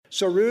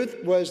So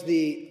Ruth was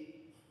the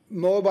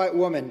Moabite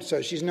woman.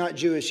 So she's not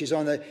Jewish. She's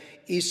on the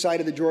east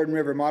side of the Jordan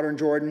River, modern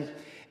Jordan.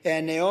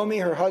 And Naomi,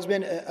 her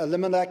husband,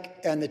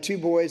 Elimelech, and the two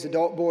boys,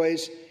 adult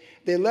boys,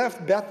 they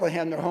left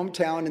Bethlehem, their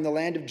hometown in the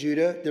land of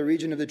Judah, the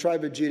region of the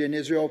tribe of Judah in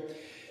Israel,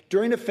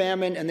 during a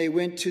famine, and they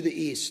went to the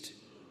east,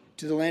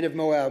 to the land of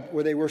Moab,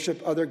 where they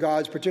worship other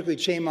gods, particularly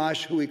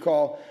Chemosh, who we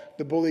call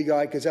the bully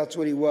god, because that's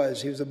what he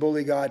was. He was a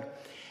bully god.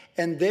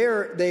 And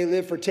there they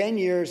lived for 10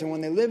 years, and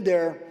when they lived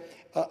there,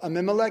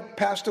 Abimelech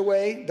passed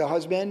away, the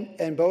husband,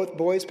 and both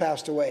boys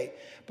passed away.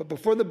 But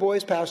before the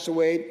boys passed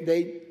away,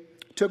 they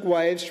took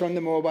wives from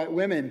the Moabite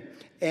women,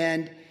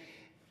 and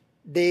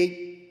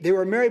they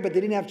were married, but they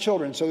didn't have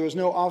children, so there was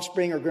no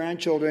offspring or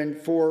grandchildren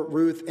for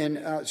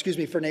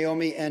for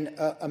Naomi and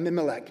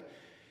Abimelech.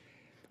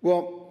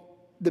 Well,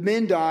 the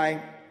men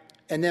die,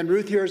 and then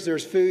Ruth hears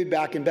there's food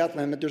back in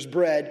Bethlehem, that there's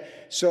bread.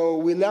 So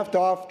we left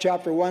off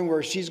chapter 1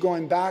 where she's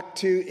going back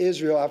to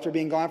Israel after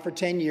being gone for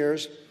 10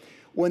 years.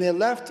 When they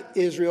left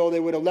Israel, they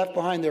would have left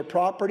behind their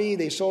property.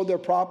 They sold their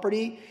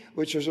property,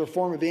 which was their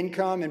form of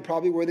income and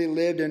probably where they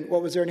lived and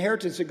what was their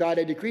inheritance that God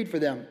had decreed for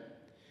them.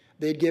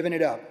 They'd given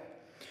it up.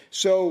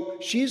 So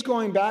she's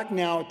going back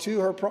now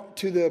to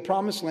the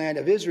promised land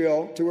of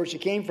Israel, to where she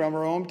came from, her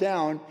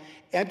hometown,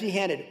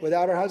 empty-handed,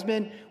 without her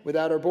husband,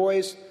 without her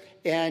boys.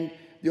 And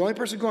the only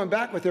person going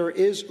back with her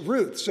is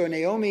Ruth. So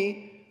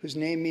Naomi, whose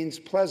name means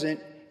pleasant,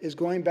 is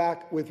going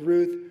back with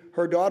Ruth,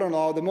 her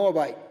daughter-in-law, the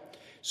Moabite.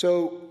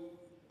 So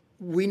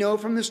we know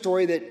from the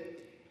story that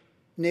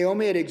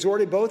Naomi had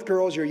exhorted both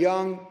girls, you're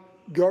young,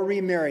 go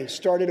remarry,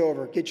 start it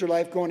over, get your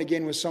life going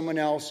again with someone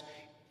else.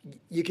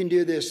 You can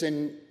do this,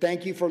 and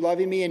thank you for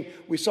loving me. And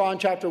we saw in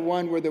chapter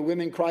 1 where the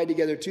women cried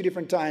together 2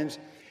 different times.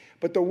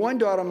 But the one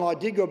daughter-in-law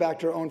did go back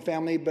to her own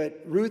family,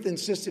 but Ruth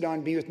insisted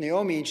on being with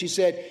Naomi. And she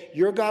said,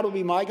 your God will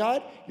be my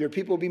God, your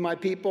people will be my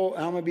people,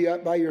 and I'm going to be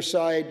up by your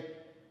side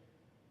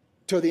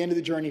till the end of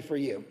the journey for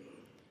you.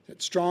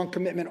 That strong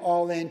commitment,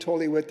 all in,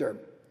 totally with her.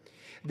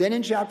 Then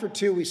in chapter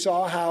 2, we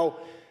saw how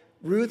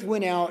Ruth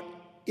went out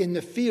in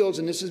the fields,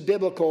 and this is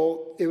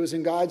biblical. It was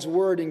in God's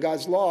word, in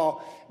God's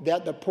law,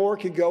 that the poor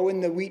could go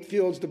in the wheat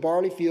fields, the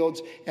barley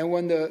fields, and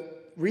when the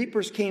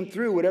reapers came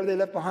through, whatever they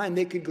left behind,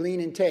 they could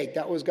glean and take.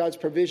 That was God's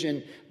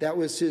provision. That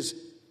was his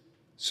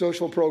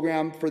social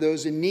program for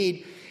those in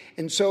need.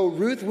 And so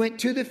Ruth went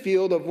to the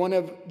field of one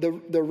of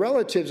the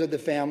relatives of the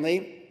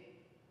family,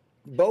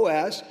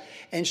 Boaz,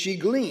 and she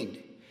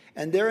gleaned.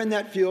 And there in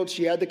that field,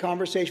 she had the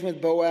conversation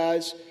with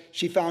Boaz.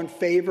 She found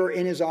favor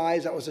in his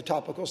eyes. That was a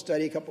topical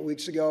study a couple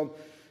weeks ago.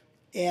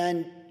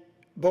 And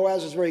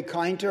Boaz was very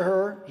kind to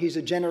her. He's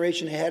a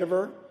generation ahead of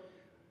her.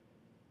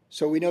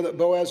 So we know that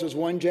Boaz was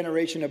one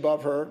generation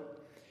above her.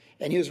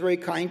 And he was very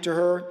kind to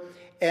her.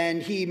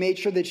 And he made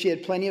sure that she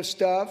had plenty of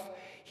stuff.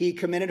 He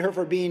commended her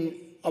for being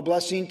a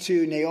blessing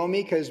to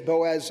Naomi, because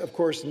Boaz, of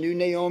course, knew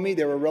Naomi.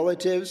 They were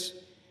relatives.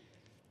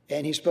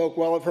 And he spoke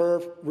well of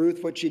her,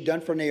 Ruth, what she'd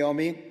done for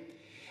Naomi.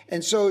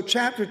 And so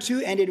chapter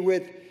 2 ended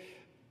with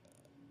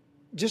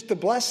just the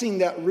blessing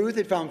that Ruth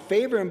had found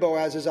favor in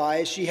Boaz's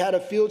eyes. She had a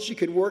field she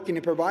could work in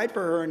and provide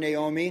for her and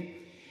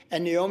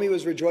Naomi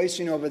was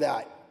rejoicing over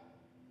that.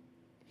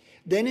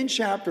 Then in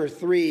chapter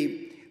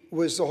 3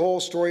 was the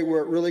whole story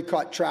where it really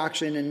caught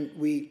traction, and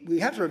we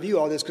have to review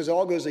all this because it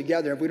all goes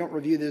together. If we don't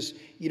review this,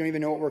 you don't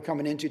even know what we're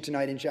coming into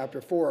tonight in chapter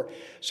 4.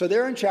 So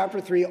there in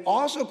chapter 3,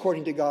 also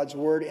according to God's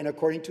word and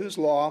according to his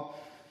law,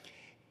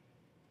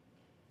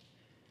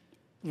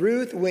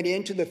 Ruth went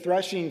into the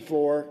threshing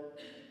floor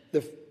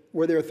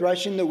where they were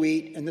threshing the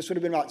wheat, and this would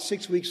have been about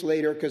 6 weeks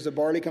later because the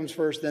barley comes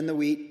first, then the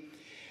wheat.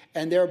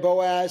 And there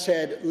Boaz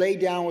had laid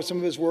down with some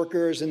of his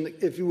workers in,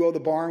 if you will, the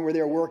barn where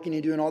they were working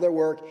and doing all their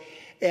work.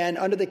 And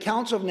under the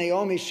counsel of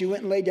Naomi, she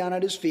went and laid down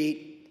at his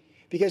feet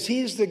because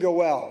he's the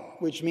Goel,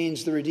 which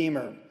means the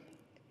Redeemer,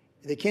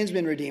 the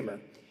kinsman Redeemer.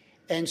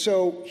 And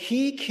so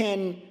he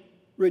can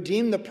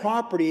redeem the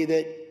property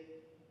that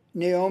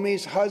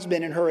Naomi's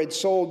husband and her had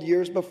sold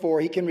years before.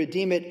 He can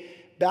redeem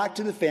it back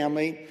to the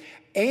family.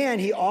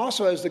 And he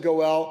also, as the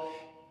Goel,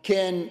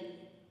 can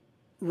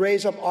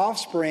raise up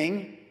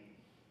offspring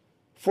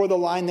for the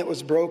line that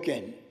was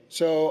broken.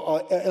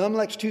 So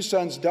Elimelech's 2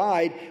 sons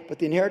died, but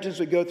the inheritance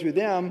would go through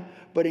them.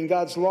 But in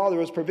God's law, there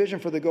was provision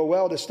for the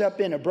Goel to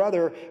step in, a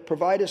brother,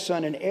 provide a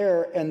son an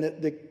heir, and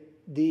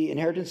the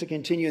inheritance to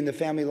continue in the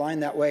family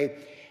line that way.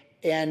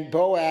 And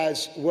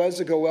Boaz was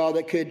the Goel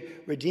that could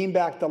redeem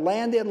back the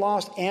land they had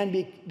lost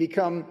and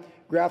become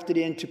grafted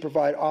in to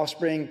provide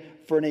offspring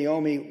for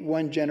Naomi,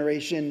 one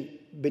generation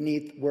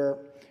beneath where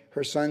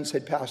her sons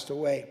had passed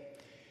away.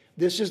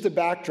 This is the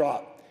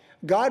backdrop.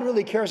 God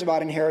really cares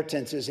about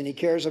inheritances, and he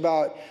cares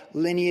about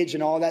lineage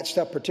and all that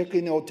stuff, particularly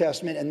in the Old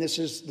Testament, and this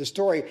is the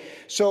story.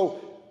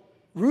 So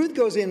Ruth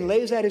goes in,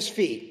 lays at his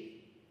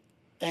feet,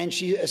 and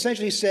she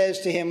essentially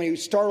says to him, when he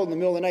was startled in the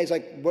middle of the night, he's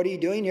like, what are you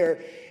doing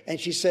here? And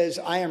she says,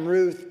 I am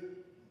Ruth,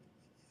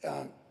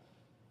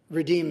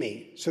 redeem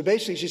me. So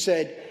basically she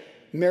said,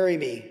 marry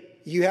me.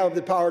 You have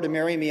the power to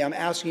marry me. I'm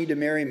asking you to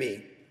marry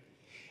me.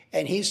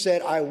 And he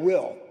said, I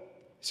will.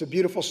 It's a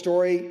beautiful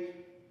story.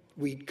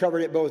 We covered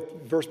it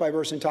both verse by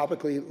verse and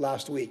topically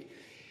last week.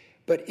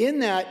 But in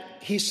that,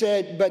 he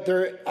said,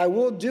 I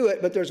will do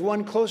it, but there's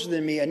one closer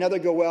than me, another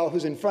Goel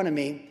who's in front of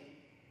me,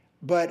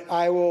 but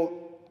I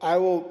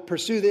will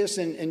pursue this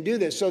and do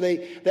this. So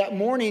that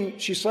morning,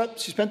 she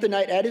spent the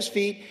night at his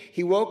feet.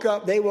 They woke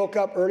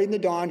up early in the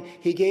dawn.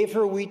 He gave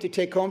her wheat to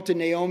take home to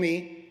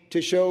Naomi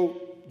to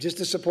show just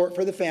the support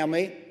for the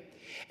family.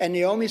 And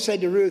Naomi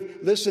said to Ruth,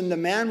 listen, the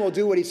man will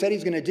do what he said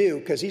he's going to do,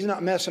 because he's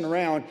not messing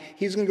around.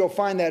 He's going to go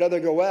find that other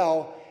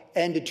Goel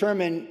and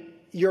determine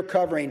your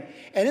covering.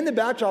 And in the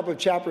backdrop of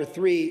chapter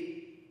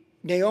 3,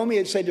 Naomi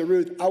had said to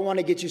Ruth, I want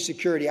to get you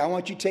security. I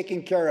want you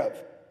taken care of.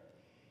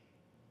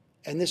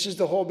 And this is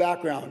the whole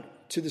background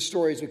to the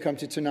story as we come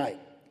to tonight.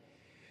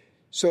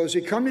 So as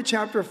we come to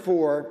chapter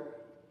 4,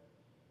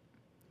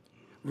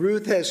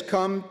 Ruth has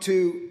come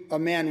to a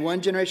man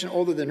one generation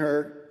older than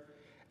her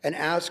and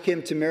asked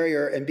him to marry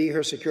her and be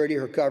her security,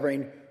 her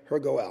covering, her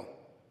Goel.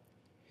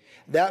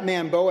 That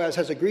man, Boaz,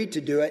 has agreed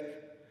to do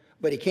it,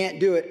 but he can't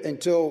do it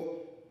until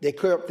they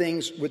clear up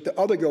things with the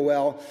other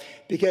Goel,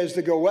 because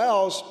the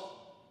Goels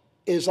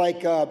is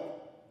like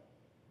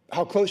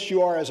how close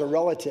you are as a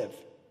relative.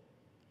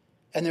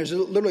 And there's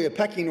literally a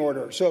pecking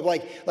order. So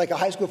like a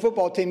high school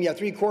football team, you have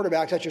 3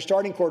 quarterbacks. That's your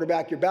starting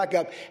quarterback, your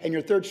backup, and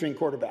your third string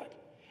quarterback.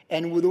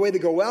 And with the way the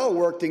Goel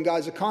worked in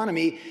God's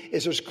economy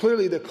is there's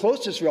clearly the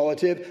closest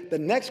relative, the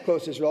next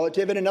closest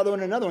relative, and another one,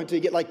 until you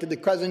get like to the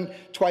cousin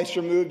twice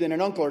removed and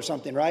an uncle or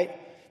something, right?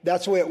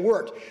 That's the way it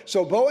worked.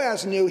 So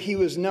Boaz knew he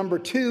was number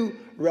 2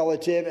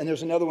 relative, and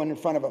there's another one in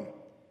front of him.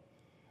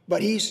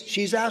 But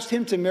she's asked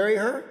him to marry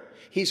her.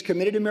 He's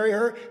committed to marry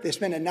her. They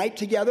spend a night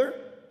together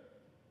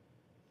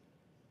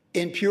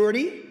in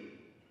purity.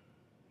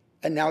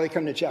 And now we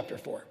come to chapter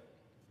 4.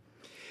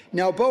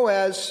 Now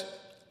Boaz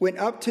went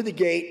up to the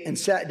gate and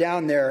sat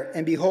down there,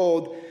 and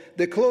behold,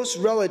 the close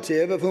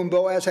relative of whom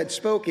Boaz had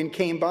spoken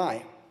came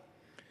by.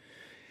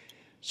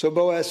 So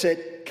Boaz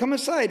said, come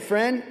aside,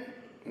 friend,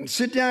 and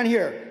sit down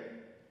here.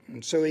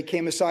 And so he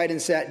came aside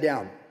and sat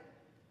down.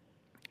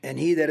 And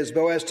he, that is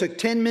Boaz, took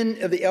 10 men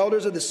of the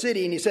elders of the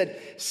city, and he said,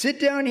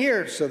 sit down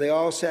here. So they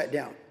all sat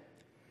down.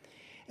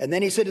 And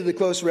then he said to the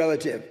close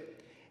relative,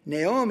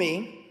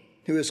 Naomi,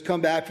 who has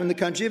come back from the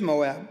country of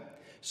Moab,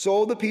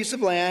 sold the piece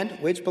of land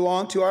which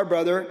belonged to our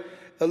brother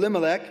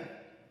Elimelech,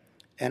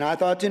 and I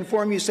thought to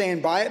inform you,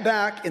 saying, buy it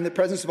back in the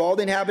presence of all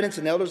the inhabitants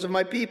and elders of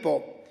my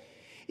people.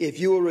 If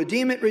you will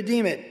redeem it,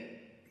 redeem it.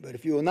 But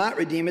if you will not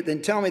redeem it,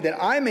 then tell me,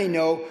 that I may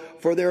know,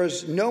 for there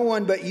is no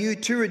one but you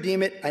to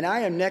redeem it, and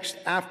I am next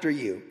after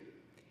you.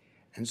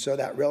 And so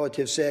that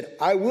relative said,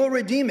 I will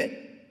redeem it.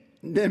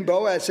 And then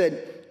Boaz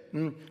said,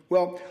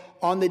 well,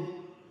 on the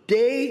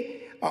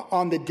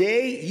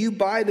day you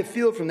buy the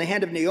field from the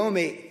hand of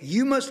Naomi,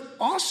 you must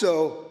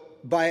also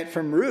buy it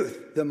from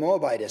Ruth, the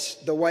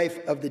Moabitess, the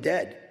wife of the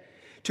dead,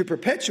 to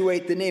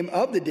perpetuate the name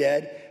of the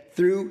dead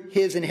through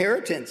his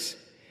inheritance.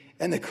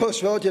 And the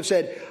close relative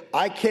said,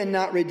 I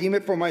cannot redeem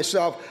it for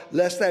myself,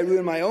 lest I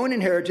ruin my own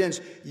inheritance.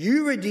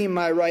 You redeem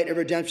my right of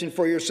redemption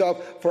for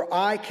yourself, for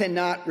I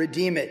cannot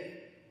redeem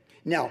it.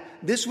 Now,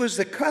 this was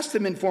the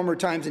custom in former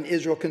times in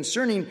Israel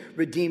concerning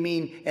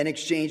redeeming and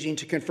exchanging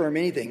to confirm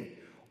anything.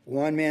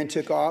 One man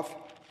took off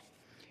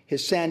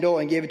his sandal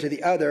and gave it to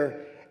the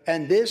other,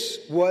 and this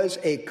was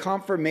a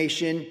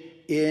confirmation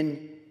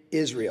in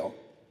Israel.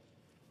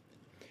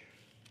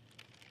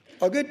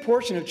 A good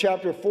portion of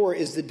chapter 4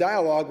 is the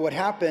dialogue, what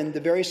happened the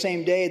very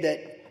same day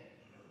that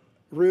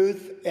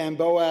Ruth and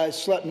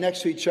Boaz slept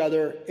next to each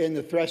other in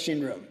the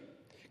threshing room.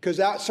 Because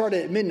that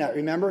started at midnight,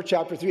 remember?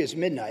 Chapter 3 is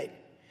midnight.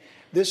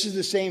 This is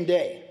the same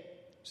day.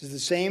 This is the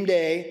same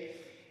day.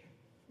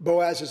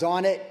 Boaz is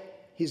on it.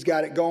 He's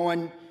got it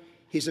going.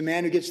 He's a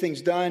man who gets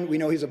things done. We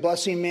know he's a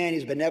blessing man.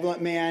 He's a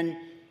benevolent man.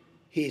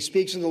 He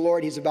speaks of the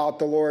Lord. He's about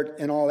the Lord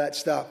and all that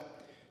stuff.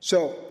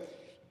 So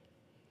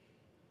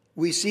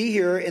we see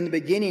here in the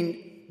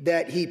beginning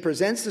that he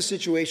presents the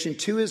situation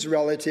to his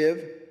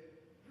relative.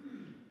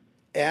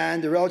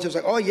 And the relative's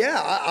like, oh,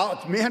 yeah,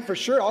 man, for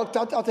sure. I'll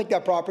take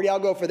that property. I'll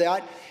go for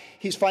that.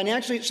 He's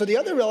financially, so the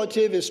other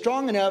relative is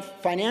strong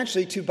enough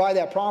financially to buy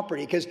that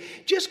property. Because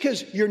just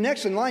because you're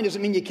next in line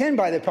doesn't mean you can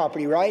buy the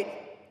property, right?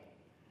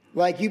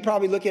 Like you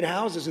probably look at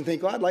houses and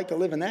think, well, I'd like to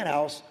live in that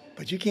house,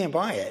 but you can't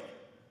buy it.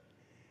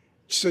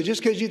 So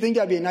just because you think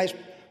that'd be a nice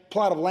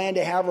plot of land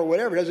to have or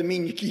whatever doesn't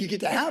mean you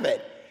get to have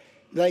it.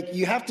 Like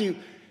you have to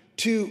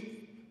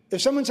if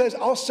someone says,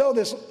 I'll sell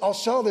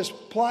this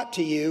plot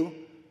to you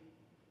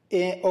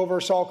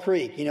over Salt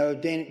Creek,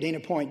 Dana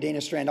Point,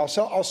 Dana Strand.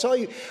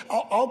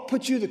 I'll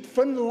put you the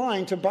front of the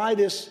line to buy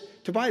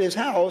this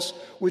house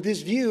with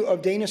this view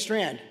of Dana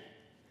Strand.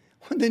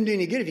 Well, then do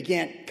any good if you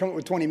can't come up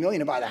with $20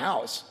 million to buy the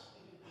house.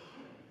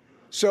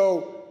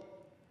 So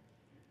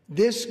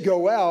this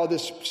Goel,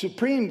 this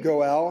supreme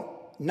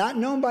Goel, not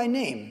known by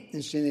name,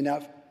 interestingly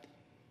enough,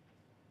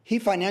 he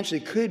financially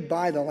could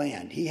buy the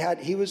land.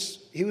 He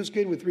was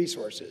good with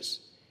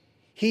resources.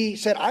 He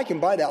said, I can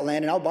buy that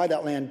land and I'll buy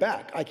that land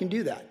back. I can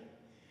do that.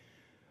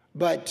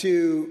 But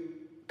to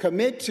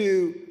commit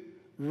to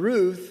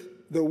Ruth,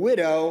 the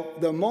widow,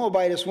 the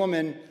Moabitess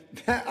woman,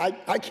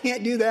 I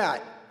can't do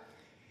that.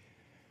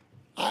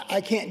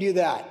 I can't do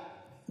that.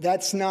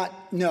 That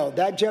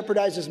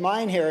jeopardizes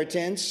my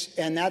inheritance,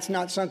 and that's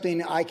not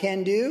something I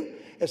can do.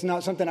 It's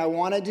not something I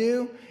want to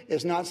do.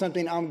 It's not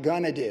something I'm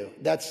going to do.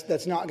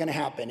 That's not going to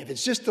happen. If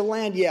it's just the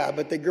land, yeah,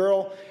 but the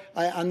girl,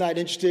 I'm not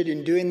interested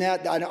in doing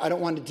that. I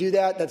don't want to do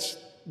that. That's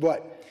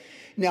what.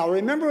 Now,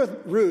 remember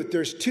with Ruth,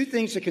 there's two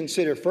things to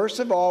consider. First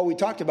of all, we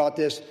talked about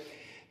this.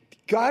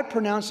 God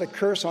pronounced a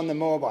curse on the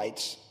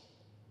Moabites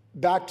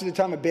back to the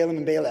time of Balaam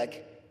and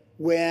Balak,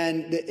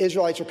 when the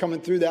Israelites were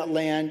coming through that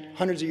land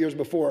hundreds of years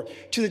before,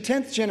 to the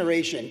 10th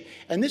generation.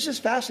 And this is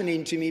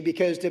fascinating to me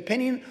because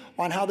depending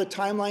on how the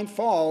timeline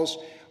falls,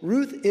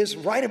 Ruth is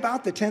right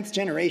about the 10th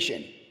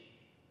generation.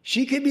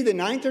 She could be the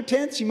 9th or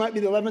 10th. She might be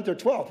the 11th or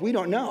 12th. We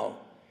don't know.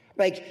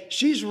 Like,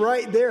 she's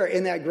right there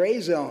in that gray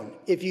zone.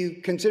 If you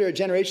consider a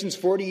generation's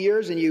 40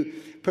 years and you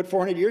put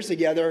 400 years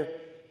together,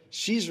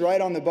 she's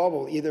right on the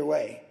bubble either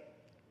way.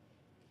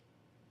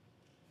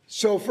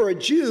 So for a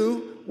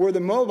Jew, where the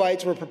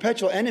Moabites were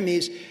perpetual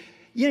enemies,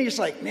 you're just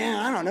like, man,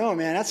 I don't know,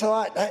 man. That's a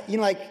lot.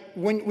 Like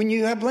when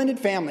you have blended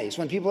families,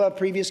 when people have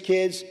previous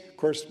kids, of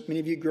course, many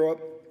of you grow up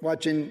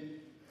watching.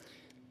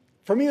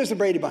 For me, it was the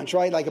Brady Bunch,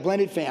 right? Like a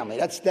blended family.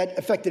 That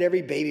affected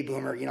every baby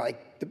boomer,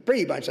 like the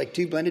Brady Bunch, like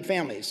two blended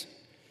families.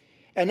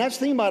 And that's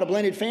the thing about a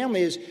blended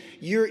family is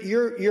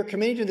you're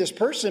committing to this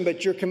person,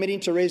 but you're committing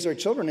to raise their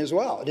children as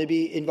well, to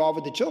be involved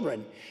with the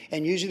children.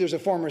 And usually there's a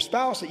former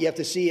spouse that you have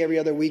to see every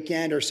other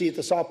weekend or see at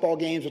the softball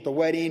games with the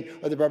wedding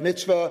or the bar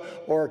mitzvah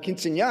or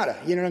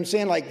quinceañera. You know what I'm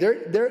saying? Like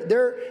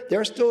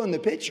they're still in the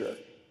picture.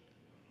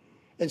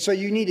 And so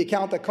you need to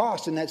count the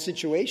cost in that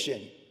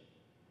situation.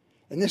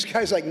 And this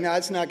guy's like, no,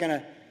 that's not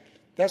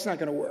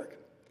gonna work.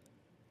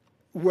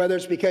 Whether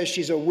it's because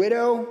she's a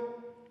widow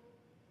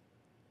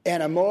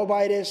and a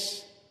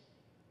Moabitess,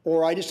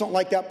 or I just don't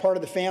like that part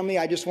of the family,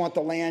 I just want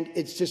the land,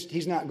 it's just,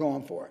 he's not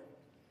going for it.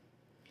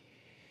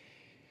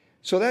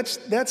 So that's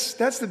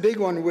the big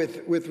one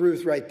with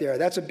Ruth right there.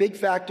 That's a big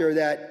factor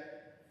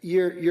that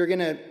you're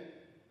gonna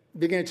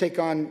take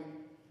on.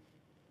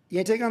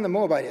 You're gonna take on the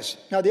Moabitess.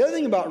 Now, the other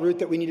thing about Ruth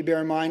that we need to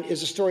bear in mind is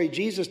the story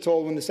Jesus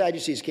told when the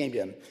Sadducees came to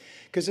him.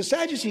 Because the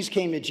Sadducees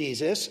came to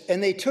Jesus,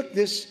 and they took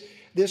this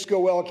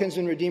Goel,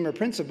 kinsman redeemer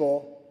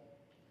principle.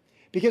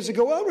 Because the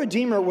Goel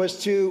Redeemer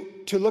was to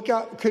look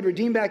out, could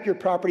redeem back your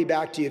property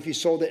back to you if you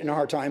sold it in a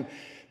hard time,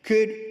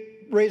 could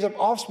raise up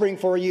offspring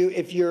for you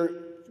if you're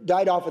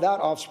died off without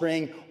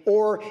offspring,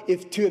 or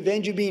if to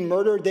avenge you being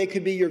murdered, they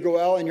could be your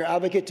Goel and your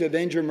advocate to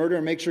avenge your murder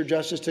and make sure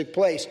justice took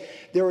place.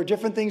 There were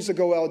different things the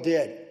Goel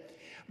did.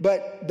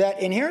 But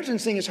that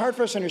inheritance thing is hard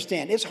for us to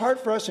understand. It's hard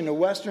for us in the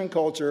Western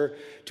culture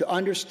to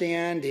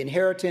understand the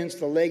inheritance,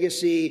 the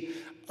legacy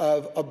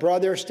of a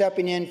brother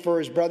stepping in for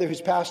his brother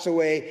who's passed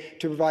away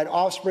to provide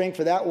offspring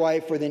for that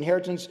wife for the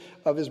inheritance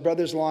of his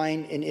brother's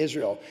line in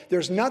Israel.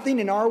 There's nothing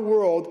in our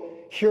world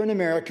here in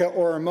America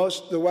or in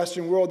most of the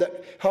Western world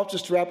that helps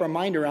us to wrap our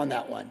mind around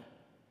that one.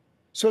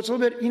 So it's a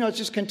little bit, it's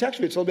just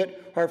contextual. It's a little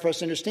bit hard for us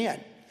to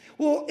understand.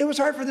 Well, it was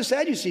hard for the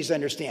Sadducees to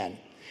understand.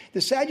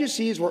 The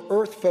Sadducees were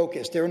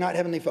earth-focused. They were not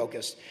heavenly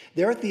focused.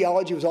 Their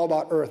theology was all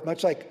about earth,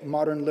 much like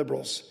modern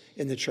liberals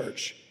in the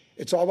church.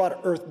 It's all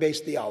about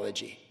earth-based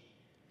theology.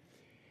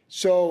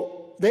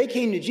 So they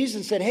came to Jesus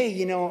and said,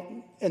 hey,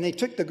 and they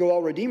took the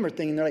Goel Redeemer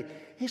thing, and they're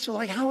like, hey, so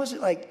how is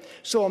it like,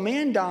 so a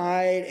man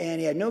died,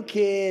 and he had no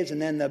kids, and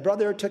then the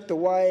brother took the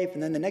wife,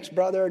 and then the next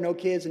brother, no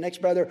kids, the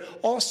next brother,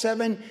 all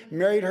 7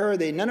 married her,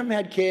 none of them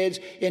had kids.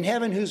 In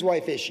heaven, whose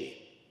wife is she?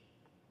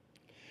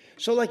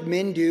 So like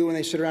men do when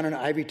they sit around in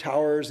ivory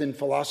towers and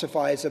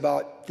philosophize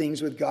about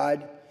things with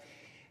God,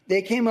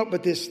 they came up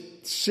with this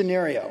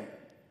scenario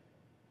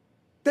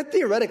that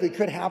theoretically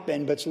could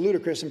happen, but it's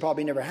ludicrous and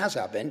probably never has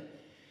happened.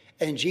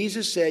 And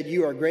Jesus said,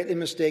 you are greatly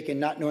mistaken,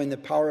 not knowing the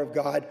power of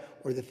God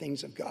or the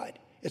things of God.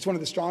 It's one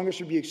of the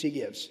strongest rebukes he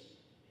gives.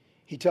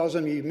 He tells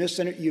them,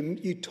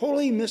 you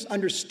totally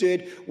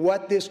misunderstood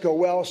what this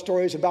Goel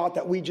story is about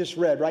that we just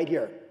read right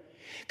here.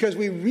 Because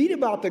we read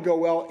about the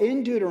Goel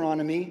in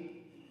Deuteronomy,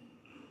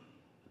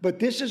 but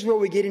this is where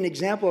we get an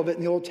example of it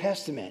in the Old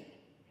Testament.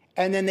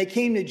 And then they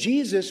came to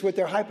Jesus with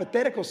their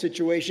hypothetical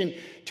situation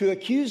to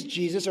accuse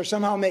Jesus or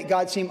somehow make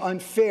God seem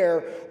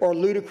unfair or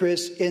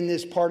ludicrous in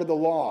this part of the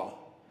law.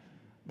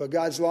 But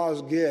God's law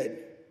is good.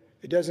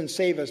 It doesn't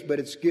save us, but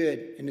it's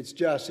good and it's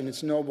just and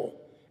it's noble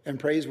and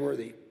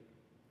praiseworthy.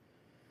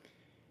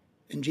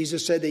 And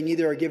Jesus said they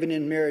neither are given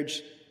in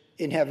marriage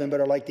in heaven,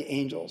 but are like the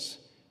angels.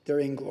 They're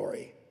in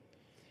glory.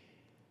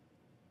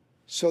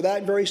 So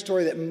that very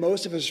story that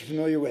most of us are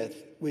familiar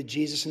with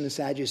Jesus and the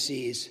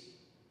Sadducees,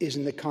 is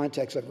in the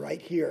context of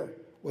right here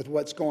with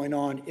what's going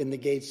on in the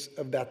gates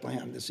of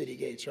Bethlehem, the city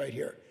gates right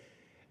here.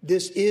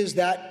 This is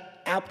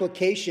that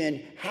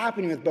application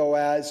happening with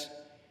Boaz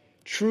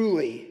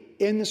truly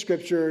in the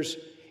scriptures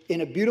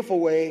in a beautiful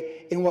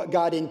way in what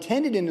God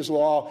intended in his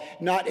law,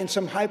 not in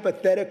some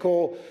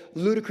hypothetical,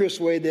 ludicrous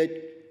way that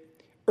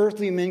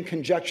earthly men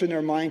conjecture in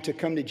their mind to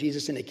come to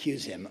Jesus and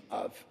accuse him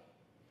of.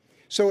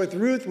 So with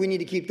Ruth, we need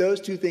to keep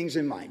those two things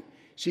in mind.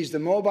 She's the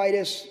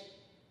Moabitess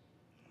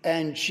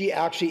And she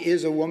actually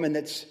is a woman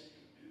that's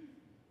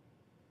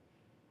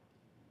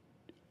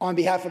on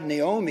behalf of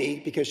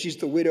Naomi, because she's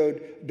the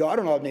widowed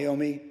daughter-in-law of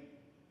Naomi,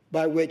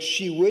 by which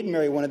she would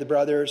marry one of the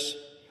brothers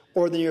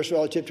or the nearest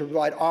relative to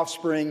provide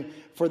offspring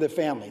for the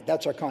family.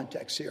 That's our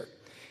context here.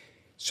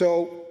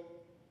 So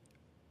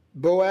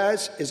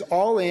Boaz is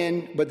all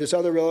in, but this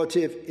other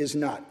relative is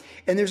not.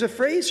 And there's a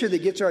phrase here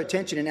that gets our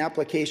attention in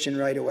application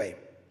right away.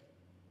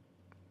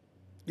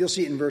 You'll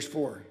see it in verse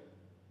 4.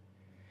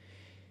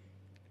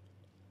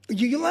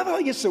 You love how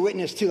he gets the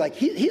witness too. Like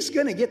he's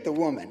going to get the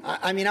woman.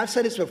 I mean, I've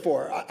said this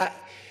before.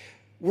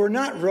 We're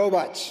not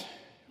robots.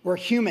 We're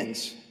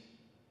humans.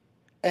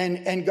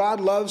 And God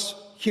loves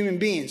human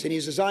beings. And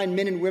he's designed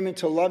men and women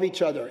to love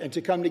each other and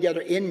to come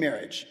together in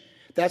marriage.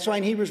 That's why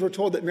in Hebrews we're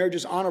told that marriage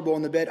is honorable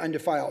and the bed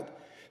undefiled.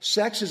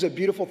 Sex is a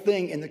beautiful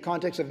thing in the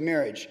context of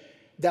marriage.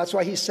 That's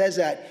why he says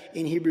that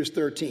in Hebrews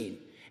 13.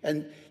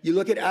 And you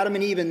look at Adam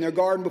and Eve in their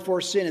garden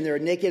before sin, and they're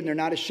naked and they're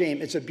not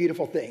ashamed. It's a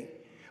beautiful thing.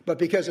 But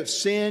because of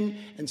sin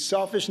and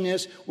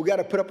selfishness, we've got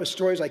to put up with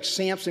stories like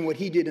Samson, what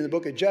he did in the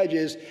book of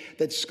Judges,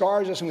 that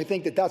scars us, and we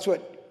think that that's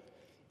what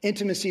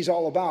intimacy is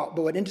all about.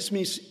 But what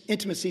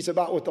intimacy is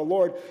about with the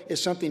Lord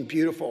is something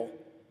beautiful.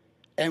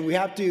 And we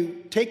have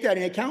to take that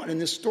into account in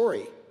this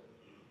story.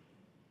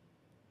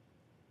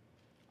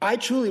 I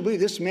truly believe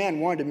this man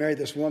wanted to marry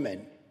this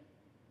woman.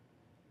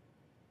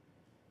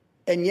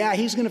 And yeah,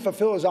 he's going to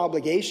fulfill his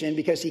obligation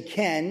because he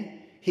can.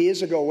 He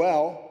is a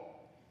Goel.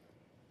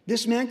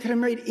 This man could have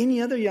married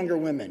any other younger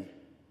women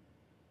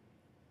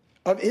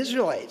of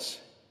Israelites.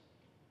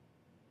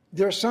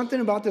 There's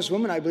something about this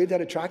woman, I believe, that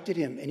attracted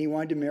him, and he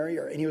wanted to marry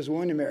her, and he was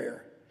willing to marry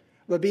her.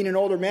 But being an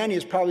older man, he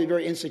was probably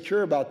very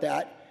insecure about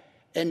that.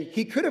 And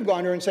he could have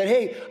gone to her and said,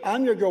 hey,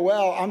 I'm your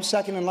Goel. I'm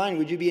second in line.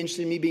 Would you be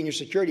interested in me being your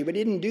security? But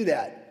he didn't do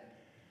that.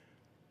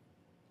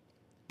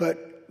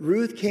 But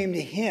Ruth came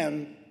to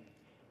him,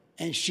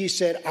 and she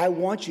said, I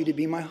want you to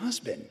be my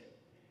husband.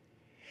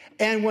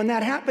 And when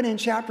that happened in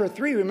chapter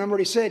 3, remember what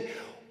he said?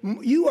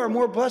 You are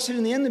more blessed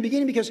in the end than the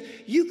beginning, because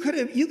you could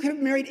have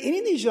married any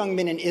of these young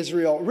men in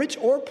Israel, rich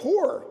or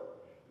poor,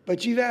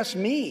 but you've asked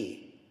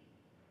me.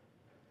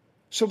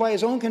 So by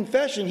his own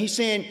confession, he's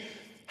saying,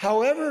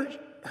 however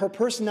her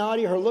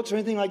personality, her looks, or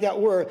anything like that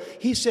were,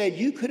 he said,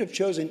 you could have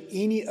chosen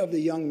any of the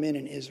young men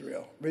in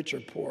Israel, rich or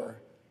poor,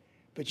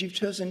 but you've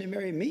chosen to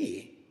marry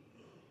me.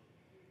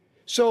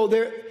 So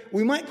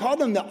we might call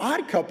them the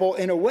odd couple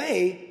in a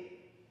way,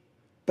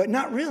 but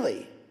not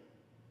really.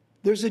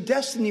 There's a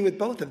destiny with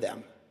both of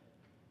them.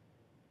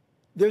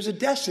 There's a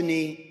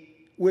destiny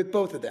with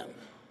both of them.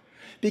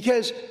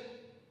 Because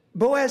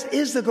Boaz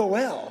is the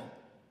Goel.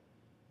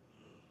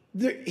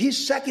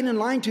 He's second in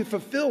line to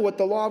fulfill what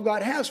the law of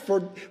God has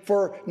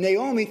for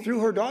Naomi through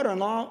her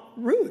daughter-in-law,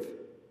 Ruth.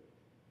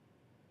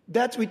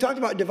 We talked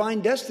about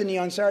divine destiny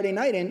on Saturday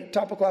night in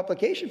topical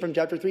application from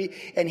chapter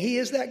 3, and he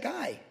is that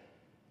guy.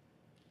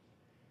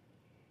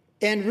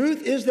 And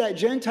Ruth is that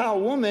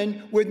Gentile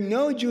woman with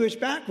no Jewish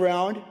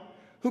background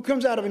who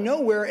comes out of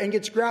nowhere and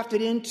gets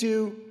grafted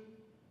into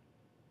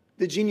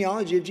the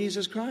genealogy of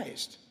Jesus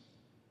Christ.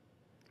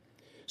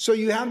 So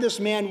you have this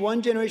man,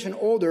 one generation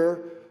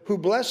older, who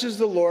blesses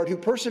the Lord, who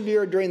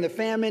persevered during the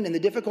famine and the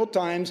difficult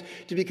times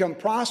to become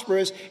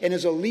prosperous, and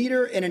is a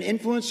leader and an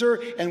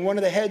influencer and one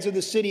of the heads of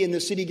the city and the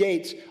city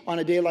gates on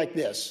a day like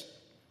this,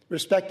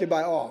 respected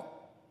by all.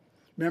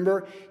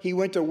 Remember, he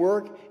went to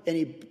work and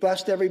he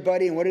blessed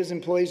everybody, and what did his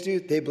employees do?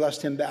 They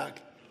blessed him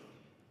back.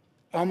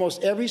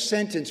 Almost every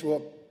sentence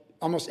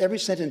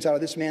out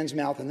of this man's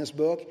mouth in this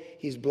book,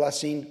 he's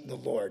blessing the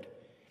Lord.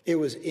 It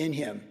was in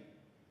him.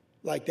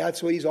 Like,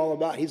 that's what he's all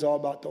about. He's all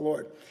about the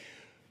Lord.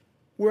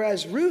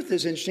 Whereas Ruth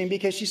is interesting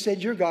because she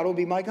said, your God will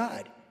be my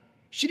God.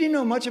 She didn't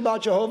know much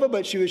about Jehovah,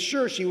 but she was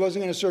sure she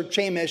wasn't going to serve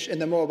Chemosh and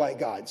the Moabite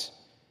gods.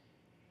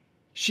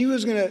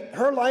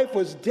 Her life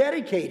was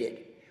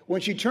dedicated.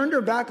 When she turned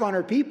her back on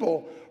her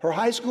people, her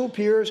high school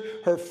peers,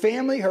 her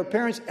family, her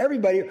parents,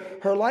 everybody,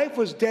 her life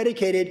was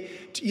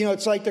dedicated to,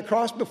 it's like the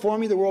cross before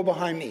me, the world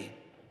behind me.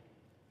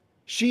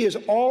 She is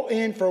all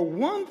in for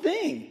one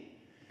thing,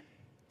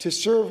 to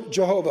serve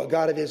Jehovah,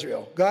 God of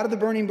Israel, God of the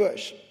burning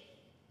bush,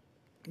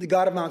 the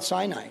God of Mount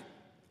Sinai.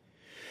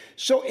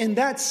 So in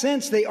that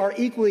sense, they are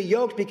equally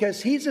yoked,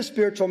 because he's a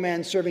spiritual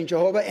man serving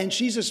Jehovah, and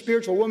she's a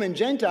spiritual woman,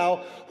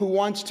 Gentile, who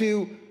wants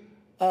to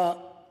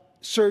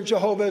serve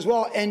Jehovah as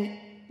well. And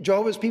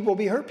Jehovah's people will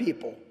be her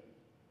people.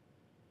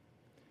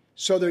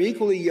 So they're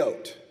equally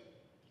yoked.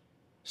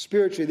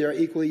 Spiritually, they're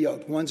equally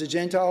yoked. One's a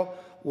Gentile,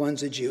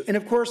 one's a Jew. And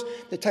of course,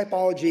 the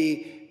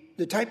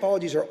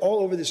typologies are all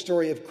over the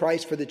story of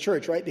Christ for the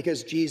church, right?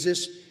 Because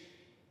Jesus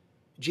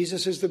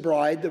is the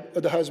bride,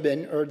 the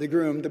husband, or the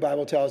groom, the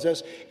Bible tells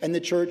us, and the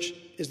church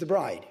is the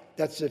bride.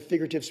 That's a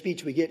figurative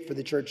speech we get for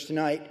the church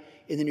tonight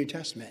in the New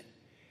Testament.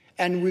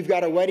 And we've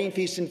got a wedding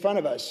feast in front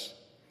of us.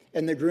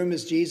 And the groom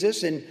is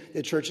Jesus, and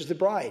the church is the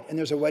bride. And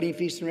there's a wedding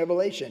feast in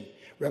Revelation.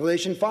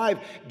 Revelation 5,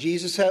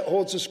 Jesus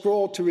holds the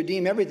scroll to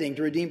redeem everything,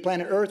 to redeem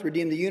planet Earth,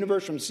 redeem the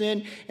universe from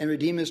sin, and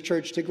redeem his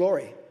church to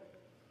glory.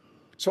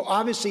 So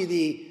obviously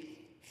the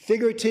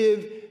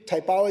figurative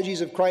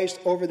typologies of Christ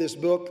over this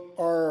book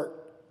are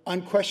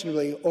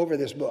unquestionably over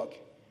this book.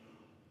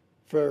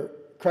 For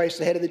Christ,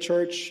 the head of the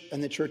church,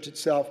 and the church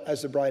itself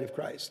as the bride of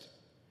Christ.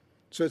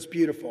 So it's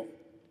beautiful.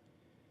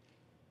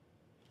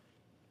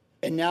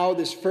 And now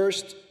this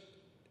first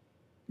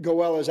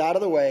Goel is out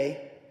of the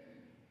way,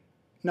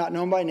 not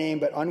known by name,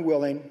 but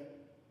unwilling.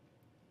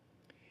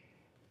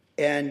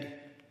 And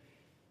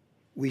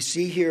we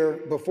see here,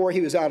 before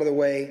he was out of the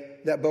way,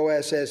 that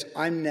Boaz says,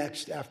 I'm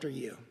next after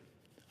you.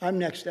 I'm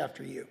next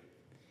after you.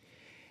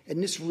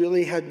 And this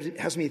really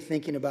has me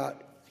thinking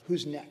about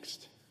who's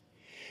next.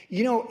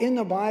 You know, in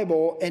the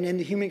Bible and in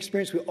the human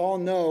experience, we all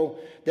know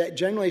that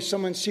generally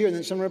someone's here and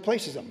then someone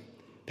replaces them.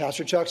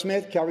 Pastor Chuck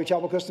Smith, Calvary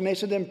Chapel, Costa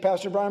Mesa, then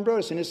Pastor Brian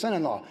Broderson, his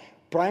son-in-law.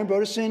 Brian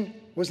Broderson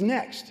was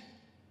next.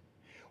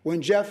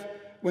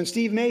 When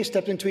Steve May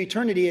stepped into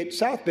eternity at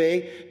South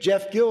Bay,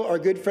 Jeff Gill, our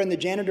good friend, the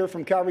janitor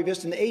from Calvary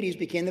Vista in the 80s,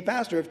 became the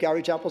pastor of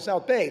Calvary Chapel,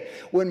 South Bay.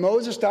 When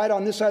Moses died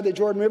on this side of the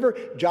Jordan River,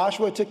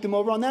 Joshua took them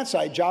over on that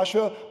side.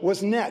 Joshua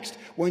was next.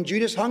 When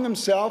Judas hung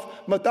himself,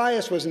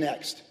 Matthias was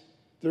next,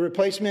 the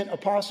replacement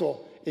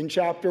apostle in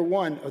chapter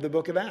 1 of the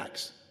book of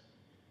Acts.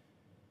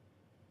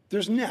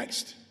 There's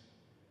next.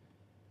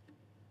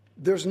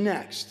 There's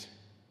next.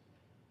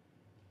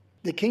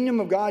 The kingdom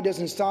of God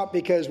doesn't stop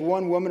because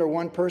one woman or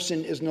one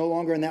person is no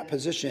longer in that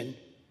position.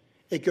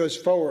 It goes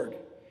forward.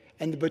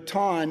 And the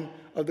baton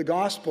of the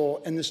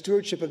gospel and the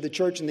stewardship of the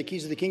church and the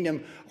keys of the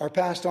kingdom are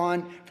passed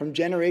on from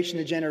generation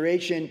to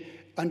generation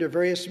under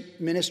various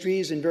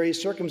ministries and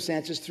various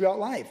circumstances throughout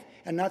life.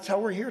 And that's how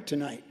we're here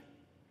tonight.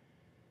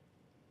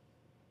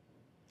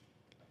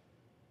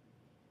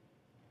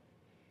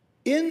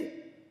 In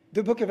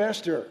the book of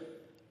Esther,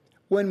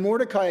 when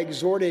Mordecai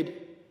exhorted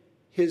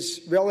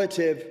his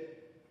relative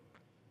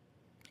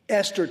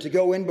Esther to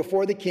go in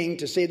before the king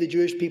to save the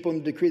Jewish people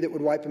in the decree that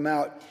would wipe them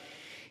out,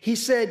 he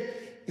said,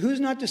 who's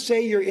not to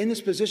say you're in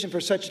this position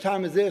for such a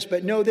time as this,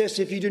 but know this,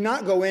 if you do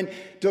not go in,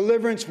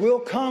 deliverance will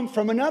come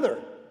from another.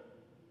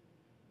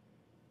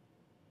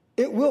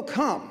 It will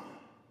come,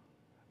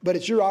 but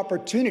it's your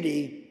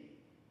opportunity.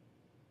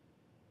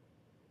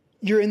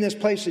 You're in this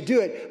place to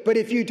do it, but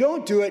if you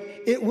don't do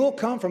it, it will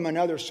come from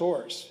another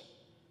source.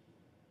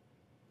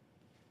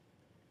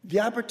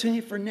 The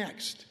opportunity for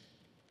next.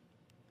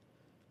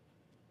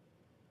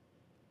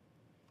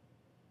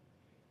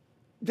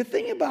 The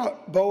thing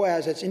about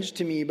Boaz that's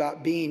interesting to me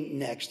about being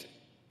next,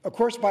 of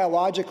course,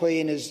 biologically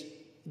in his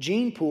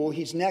gene pool,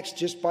 he's next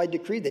just by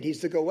decree that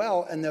he's the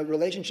Goel and the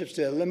relationships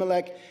to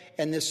Elimelech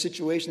and this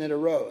situation that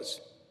arose.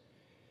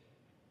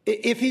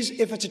 If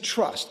it's a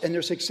trust and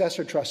they're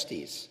successor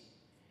trustees,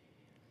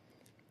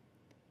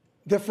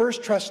 the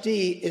first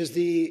trustee is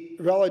the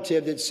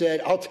relative that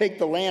said, I'll take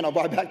the land, I'll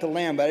buy back the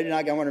land, but I do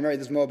not want to marry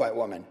this Moabite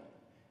woman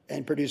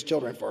and produce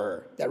children for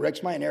her. That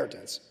wrecks my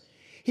inheritance.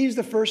 He's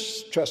the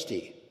first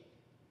trustee.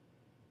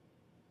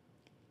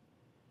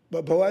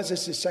 But Boaz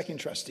is the second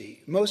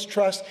trustee. Most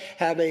trusts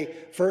have a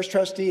first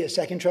trustee, a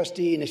second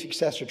trustee, and a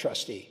successor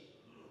trustee,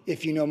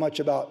 if you know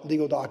much about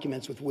legal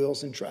documents with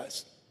wills and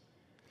trusts.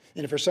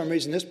 And if for some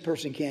reason this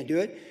person can't do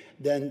it,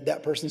 then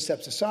that person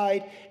steps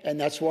aside. And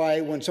that's why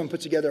when someone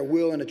puts together a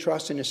will and a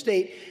trust and a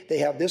estate, they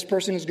have this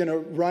person is going to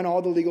run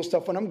all the legal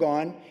stuff when I'm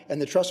gone,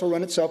 and the trust will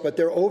run itself, but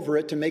they're over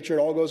it to make sure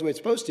it all goes the way it's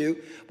supposed to.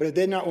 But if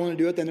they're not willing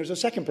to do it, then there's a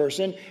second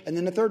person and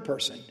then a third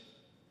person.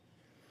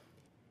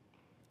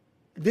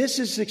 This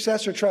is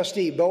successor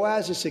trustee.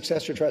 Boaz is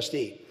successor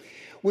trustee.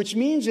 Which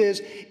means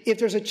is, if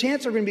there's a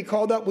chance we're going to be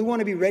called up, we want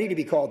to be ready to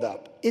be called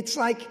up. It's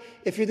like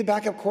if you're the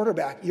backup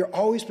quarterback, you're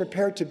always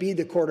prepared to be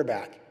the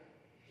quarterback.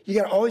 You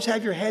got to always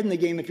have your head in the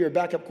game if you're a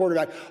backup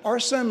quarterback. Our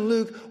son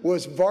Luke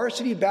was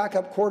varsity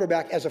backup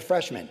quarterback as a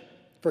freshman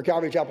for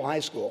Calvary Chapel High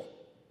School.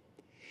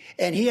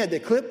 And he had the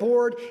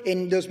clipboard,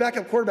 and those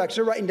backup quarterbacks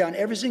are writing down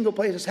every single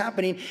play that's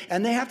happening,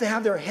 and they have to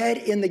have their head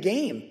in the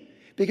game.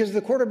 Because if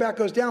the quarterback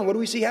goes down, what do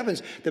we see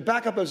happens? The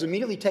backup is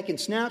immediately taking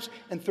snaps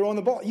and throwing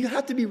the ball. You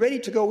have to be ready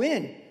to go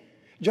in.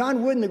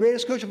 John Wooden, the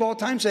greatest coach of all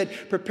time, said,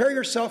 prepare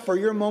yourself for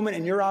your moment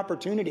and your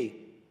opportunity.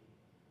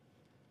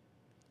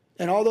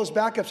 And all those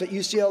backups at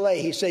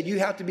UCLA, he said, you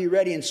have to be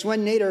ready. And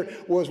Swen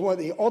Nader was one of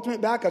the ultimate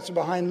backups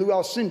behind Lou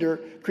Alcindor,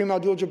 Kareem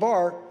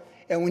Abdul-Jabbar.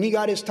 And when he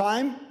got his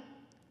time,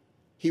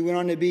 he went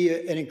on to be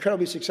an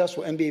incredibly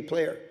successful NBA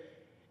player.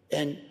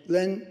 And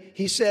then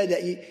he said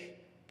that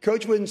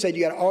Coach Wooden said,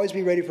 you got to always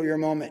be ready for your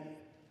moment.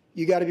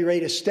 You got to be ready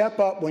to step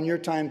up when your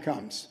time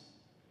comes.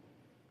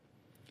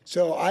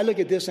 So I look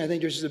at this and I think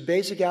there's just a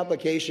basic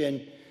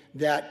application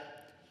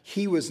that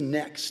he was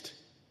next.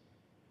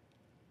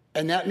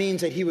 And that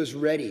means that he was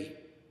ready.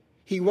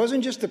 He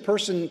wasn't just the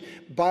person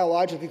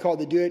biologically called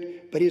to do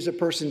it, but he was a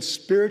person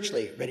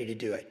spiritually ready to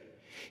do it.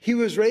 He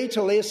was ready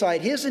to lay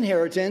aside his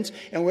inheritance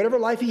and whatever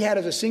life he had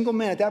as a single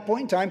man at that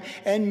point in time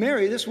and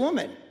marry this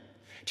woman.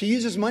 To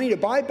use his money to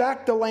buy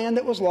back the land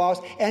that was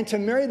lost and to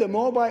marry the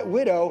Moabite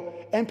widow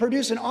and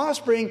produce an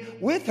offspring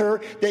with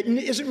her that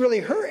isn't really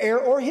her heir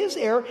or his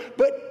heir,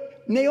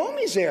 but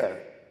Naomi's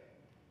heir.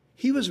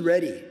 He was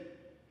ready.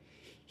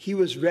 He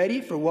was ready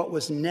for what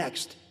was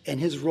next and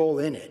his role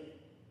in it.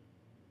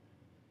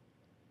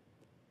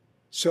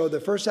 So the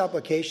first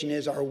application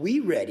is, are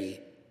we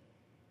ready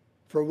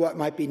for what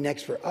might be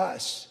next for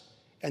us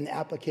and the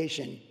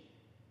application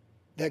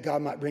that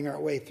God might bring our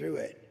way through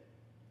it?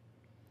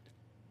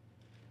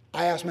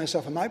 I ask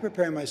myself, am I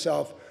preparing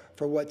myself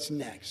for what's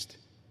next?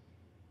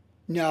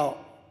 Now,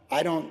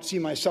 I don't see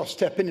myself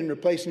stepping and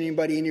replacing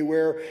anybody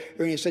anywhere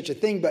or any such a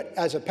thing, but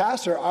as a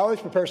pastor, I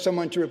always prepare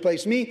someone to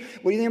replace me.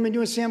 What do you think I've been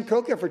doing with Sam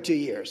Coca for 2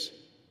 years?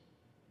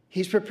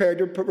 He's prepared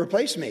to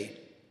replace me.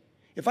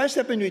 If I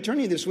step into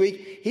eternity this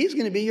week, he's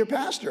going to be your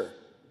pastor.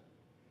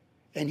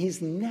 And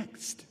he's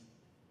next.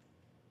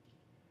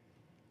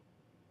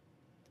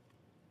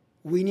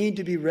 We need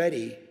to be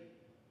ready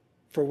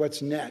for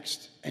what's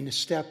next and to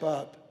step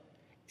up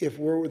if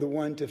we're the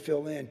one to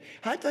fill in.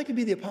 I'd like to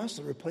be the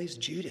apostle to replace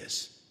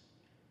Judas.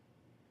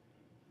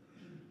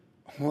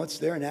 Well, it's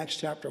there in Acts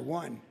chapter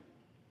 1.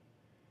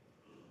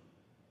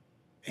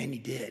 And he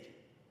did.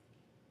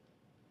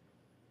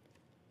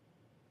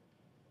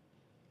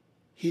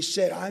 He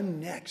said, I'm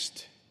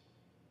next.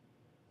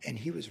 And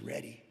he was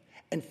ready.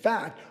 In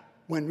fact,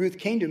 when Ruth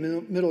came to him in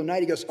the middle of the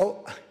night, he goes,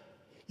 oh,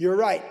 you're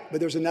right, but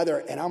there's another,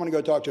 and I'm going to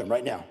go talk to him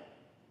right now.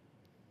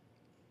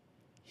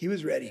 He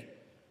was ready.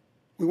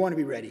 We want to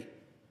be ready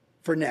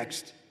for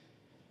next.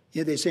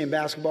 You know, they say in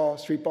basketball,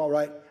 street ball,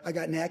 right? I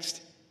got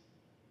next.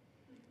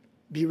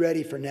 Be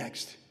ready for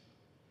next.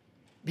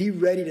 Be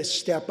ready to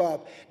step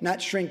up,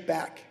 not shrink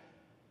back.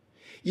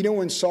 You know,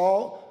 when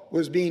Saul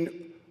was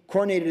being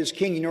coronated as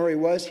king, you know where he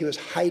was? He was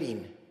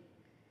hiding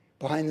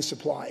behind the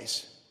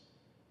supplies.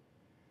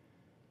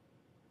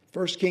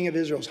 First king of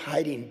Israel is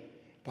hiding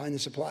behind the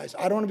supplies.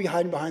 I don't want to be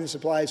hiding behind the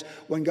supplies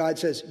when God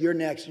says, you're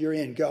next, you're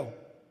in, go.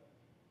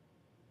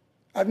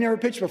 I've never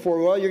pitched before.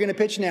 Well, you're going to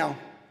pitch now.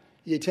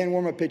 You get 10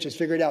 warm-up pitches,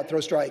 figure it out,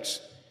 throw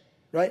strikes.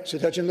 Right? So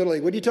touching Little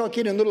League. What do you tell a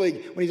kid in Little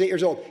League when he's 8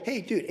 years old? Hey,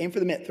 dude, aim for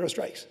the mitt, throw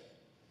strikes.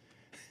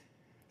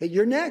 That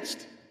you're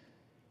next.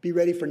 Be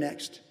ready for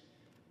next.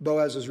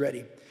 Boaz was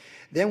ready.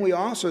 Then we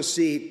also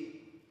see,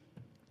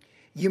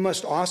 you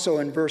must also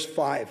in verse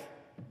 5.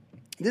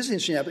 This is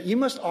interesting, but you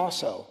must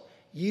also.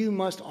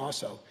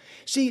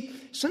 See,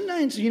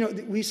 sometimes, you know,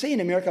 we say in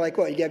America, like,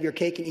 what, you have your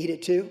cake and eat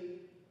it too?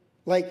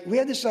 Like, we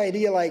have this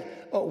idea like,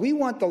 oh, we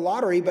want the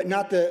lottery, but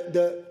not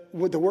the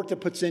work that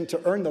puts in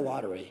to earn the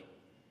lottery.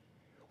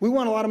 We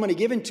want a lot of money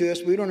given to us,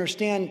 but we don't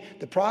understand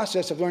the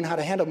process of learning how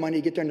to handle money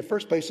to get there in the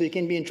first place so you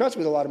can be entrusted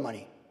with a lot of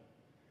money.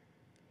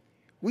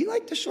 We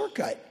like the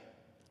shortcut.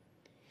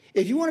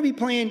 If you want to be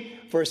playing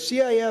for a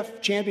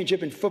CIF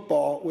championship in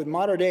football with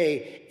Mater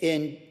Dei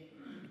in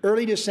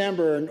early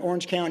December in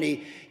Orange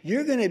County,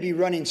 you're going to be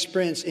running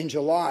sprints in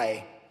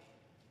July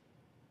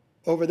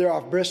over there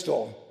off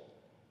Bristol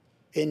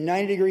in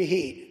 90-degree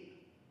heat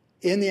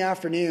in the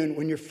afternoon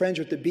when your friends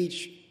are at the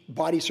beach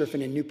body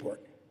surfing in Newport.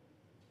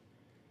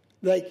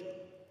 Like,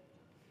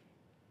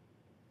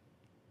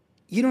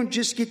 you don't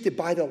just get to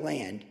buy the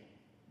land.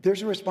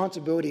 There's a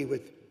responsibility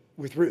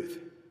with Ruth.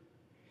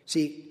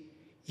 See,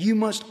 you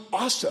must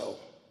also.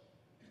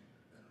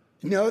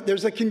 No,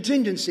 there's a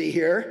contingency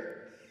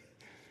here.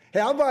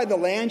 Hey, I'll buy the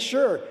land,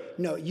 sure.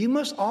 No, you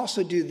must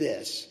also do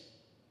this.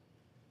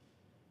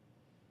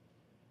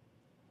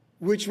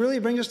 Which really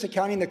brings us to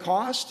counting the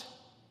cost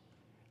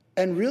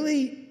and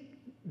really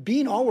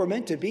being all we're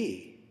meant to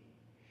be.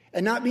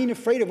 And not being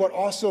afraid of what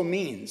also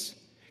means.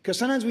 Because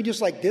sometimes we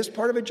just like this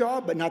part of a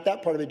job, but not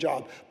that part of a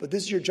job. But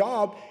this is your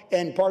job,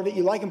 and part of it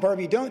you like and part of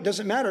it you don't. It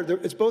doesn't matter.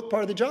 It's both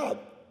part of the job.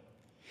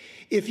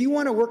 If you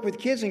want to work with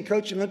kids and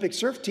coach an Olympic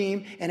surf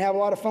team and have a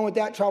lot of fun with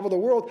that, travel the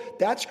world,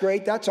 that's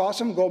great. That's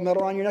awesome. Gold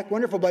medal on your neck,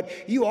 wonderful. But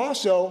you got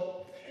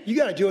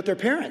to deal with their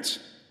parents.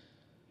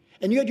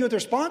 And you got to deal with their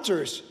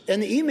sponsors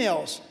and the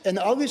emails and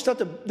the ugly stuff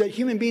that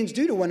human beings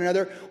do to one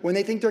another when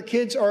they think their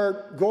kids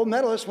are gold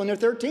medalists when they're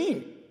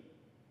 13.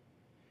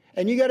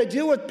 And you got to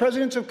deal with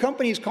presidents of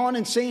companies calling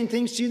and saying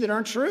things to you that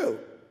aren't true.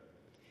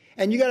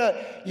 And you got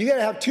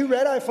to have 2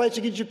 red-eye flights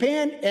to get to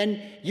Japan,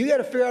 and you got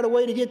to figure out a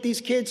way to get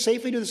these kids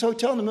safely to this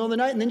hotel in the middle of the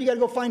night, and then you got to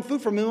go find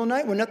food for the middle of the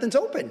night when nothing's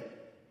open.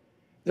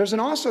 There's an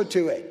also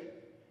to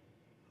it.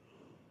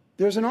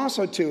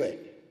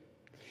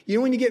 You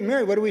know, when you get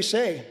married, what do we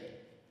say?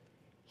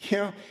 You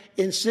know,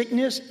 in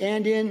sickness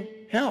and in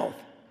health.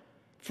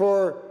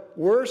 For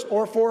worse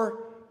or for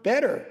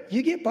better.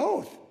 You get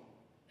both.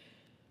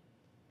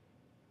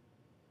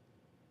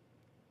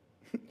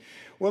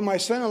 When my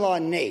son-in-law,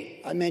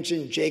 Nate, I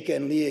mentioned Jacob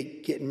and Leah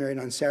getting married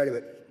on Saturday,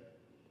 but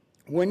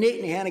when Nate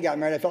and Hannah got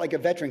married, I felt like a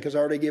veteran because I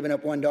already given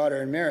up one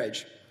daughter in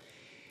marriage.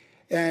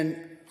 And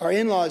our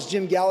in-laws,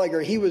 Jim Gallagher,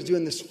 he was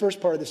doing this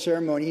first part of the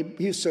ceremony.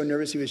 He was so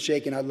nervous, he was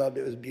shaking. I loved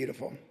it. It was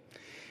beautiful.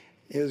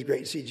 It was great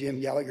to see Jim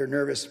Gallagher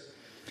nervous.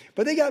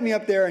 But they got me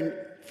up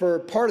there for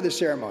part of the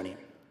ceremony.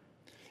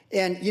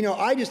 And, you know,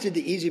 I just did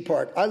the easy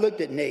part. I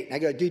looked at Nate, and I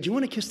go, dude, do you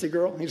want to kiss the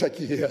girl? He's like,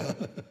 yeah.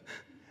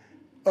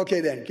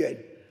 Okay, then,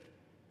 good.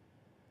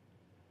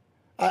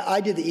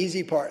 I did the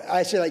easy part.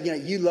 I said, like, you know,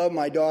 you love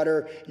my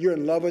daughter. You're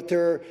in love with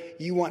her.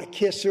 You want to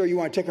kiss her. You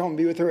want to take her home and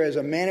be with her as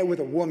a man and with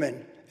a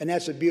woman. And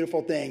that's a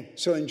beautiful thing.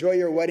 So enjoy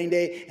your wedding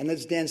day, and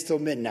let's dance till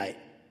midnight.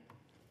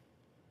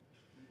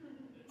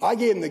 I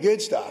gave him the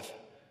good stuff.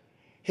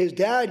 His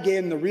dad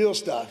gave him the real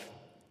stuff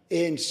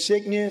in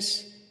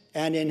sickness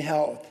and in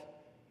health,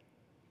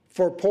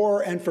 for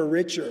poor and for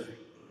richer.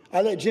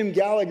 I let Jim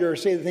Gallagher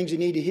say the things you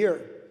need to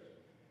hear.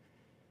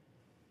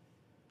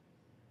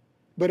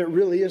 But it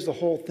really is the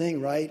whole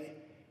thing, right?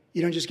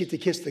 You don't just get to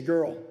kiss the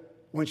girl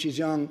when she's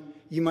young.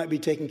 You might be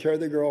taking care of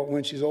the girl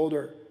when she's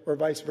older, or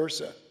vice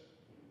versa.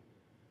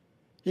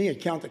 You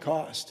can count the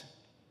cost.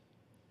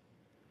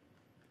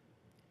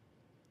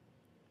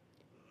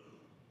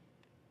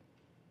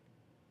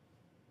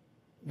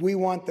 We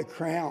want the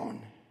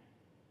crown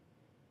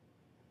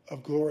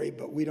of glory,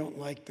 but we don't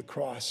like the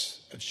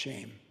cross of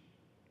shame.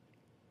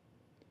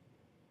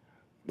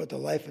 But the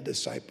life of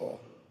disciple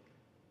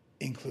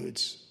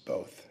includes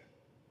both.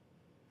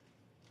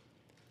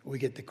 We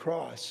get the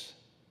cross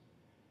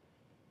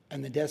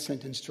and the death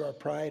sentence to our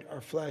pride,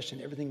 our flesh,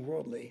 and everything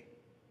worldly,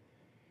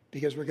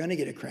 because we're going to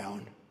get a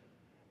crown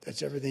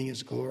that's everything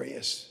is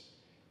glorious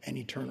and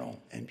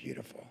eternal and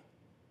beautiful.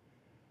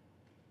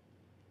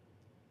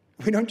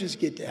 We don't just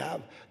get to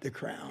have the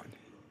crown,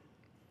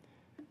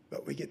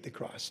 but we get the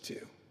cross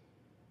too.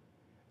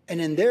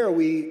 And in there,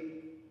 we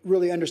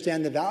really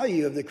understand the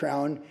value of the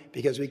crown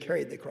because we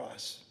carried the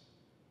cross.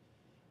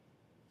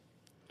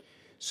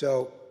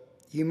 So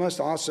you must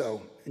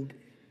also,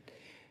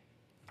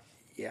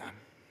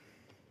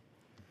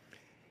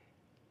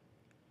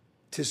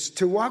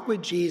 To walk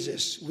with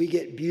Jesus, we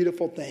get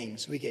beautiful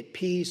things. We get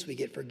peace, we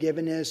get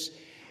forgiveness,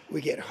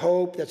 we get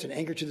hope. That's an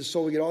anchor to the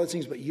soul. We get all these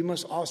things, but you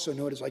must also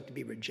know what it's like to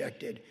be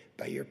rejected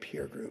by your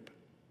peer group.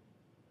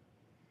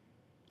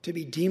 To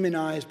be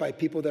demonized by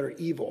people that are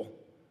evil,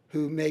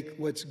 who make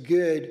what's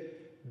good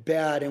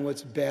bad and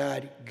what's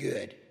bad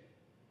good.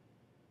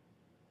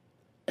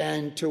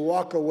 And to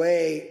walk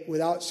away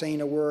without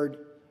saying a word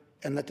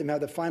and let them have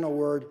the final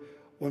word,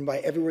 when by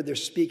every word they're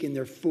speaking,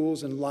 they're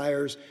fools and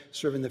liars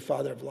serving the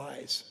father of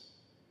lies.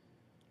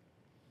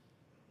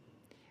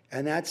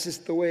 And that's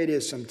just the way it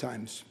is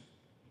sometimes.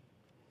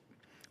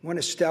 I want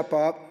to step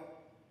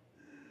up.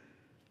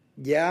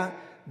 Yeah,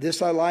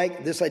 this I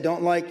like, this I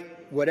don't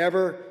like,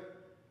 whatever,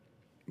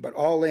 but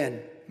all in,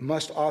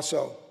 must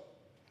also.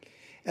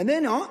 And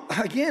then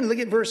again, look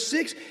at verse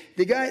 6.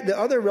 The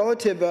other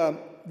relative,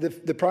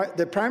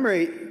 the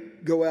primary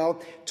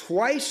Goel,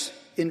 twice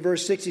in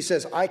verse 6 he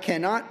says, I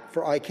cannot,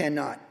 for I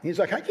cannot. He's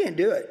like, I can't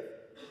do it.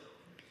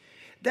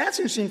 That's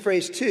an interesting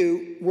phrase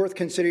too, worth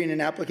considering an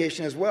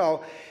application as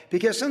well,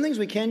 because some things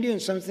we can do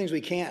and some things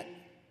we can't.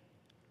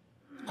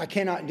 I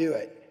cannot do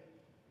it.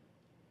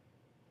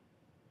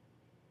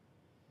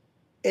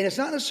 And it's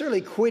not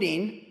necessarily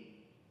quitting.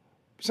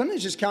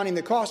 Sometimes just counting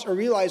the cost or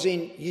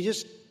realizing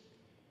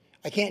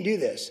I can't do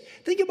this.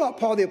 Think about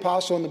Paul the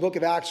Apostle in the book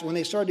of Acts when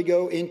they started to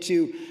go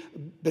into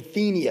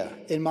Bithynia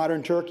in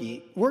modern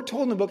Turkey. We're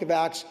told in the book of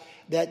Acts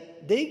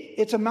that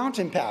it's a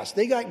mountain pass.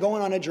 They got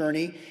going on a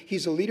journey.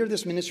 He's the leader of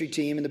this ministry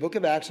team in the book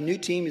of Acts, a new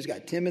team. He's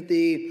got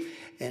Timothy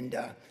and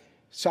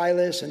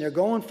Silas, and they're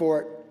going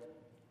for it.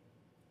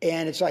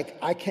 And it's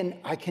like,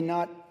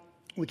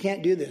 we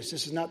can't do this.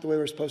 This is not the way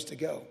we're supposed to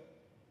go.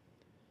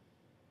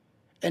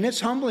 And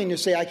it's humbling to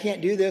say, I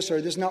can't do this, or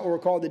this is not what we're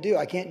called to do.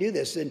 I can't do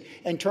this,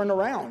 and turn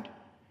around.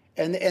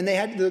 And they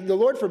had the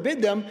Lord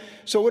forbid them,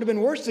 so it would have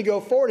been worse to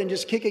go forward and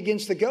just kick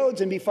against the goads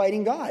and be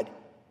fighting God.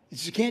 You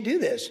just can't do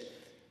this.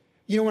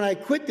 You know, when I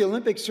quit the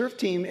Olympic surf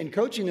team and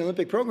coaching the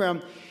Olympic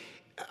program,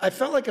 I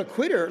felt like a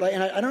quitter.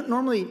 And I don't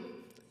normally,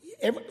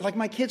 like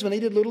my kids, when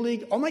they did Little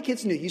League, all my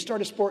kids knew, you start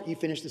a sport, you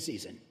finish the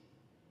season.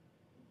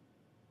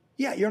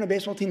 Yeah, you're on a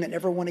baseball team that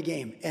never won a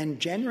game. And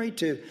January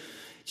to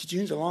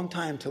June's a long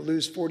time to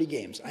lose 40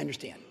 games. I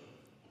understand.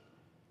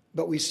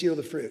 But we seal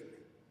the fruit.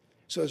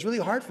 So it's really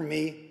hard for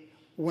me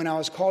when I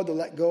was called to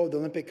let go of the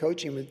Olympic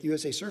coaching with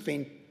USA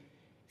Surfing.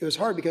 It was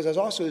hard because I was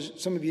also, as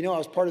some of you know, I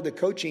was part of the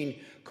coaching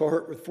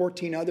cohort with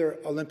 14 other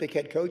Olympic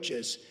head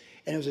coaches.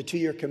 And it was a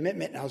 2-year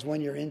commitment, and I was 1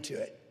 year into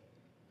it.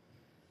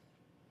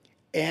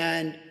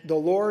 And the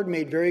Lord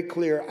made very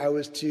clear I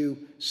was to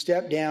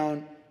step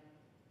down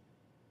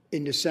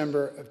in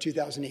December of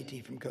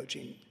 2018 from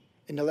coaching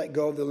and to let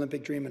go of the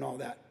Olympic dream and all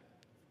that.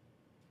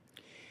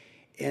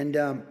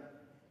 And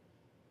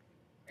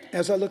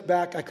as I look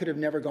back, I could have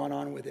never gone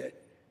on with it.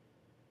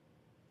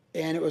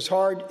 And it was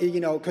hard,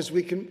 because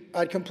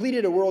I'd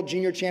completed a World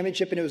Junior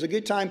Championship, and it was a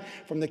good time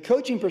from the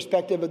coaching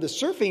perspective of the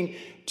surfing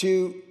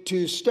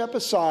to step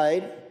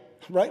aside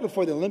right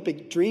before the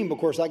Olympic dream. Of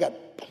course, I got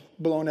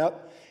blown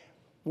up.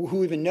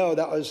 Who even know?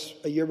 That was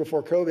a year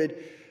before COVID.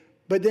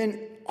 But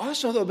then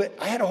also, though,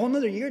 I had a whole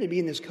other year to be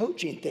in this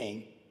coaching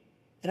thing,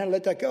 and I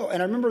let that go.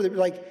 And I remember, the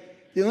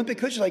Olympic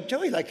coach was like,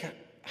 Joey,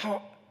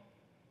 how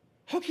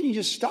can you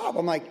just stop?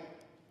 I'm like,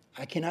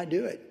 I cannot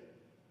do it.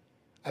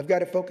 I've got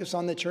to focus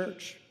on the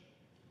church.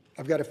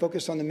 I've got to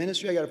focus on the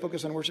ministry. I got to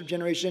focus on worship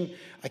generation.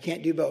 I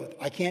can't do both.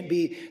 I cannot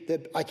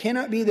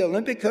be the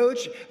Olympic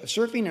coach of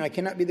surfing, and I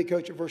cannot be the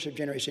coach of worship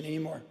generation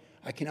anymore.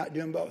 I cannot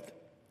do them both.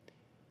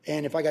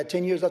 And if I got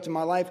 10 years left in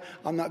my life,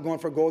 I'm not going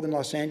for gold in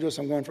Los Angeles.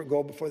 I'm going for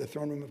gold before the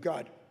throne room of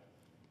God.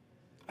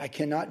 I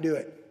cannot do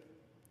it.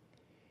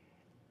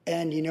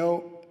 And,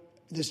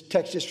 this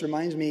text just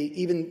reminds me,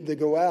 even the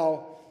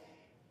Goel,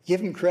 give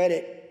him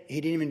credit,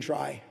 he didn't even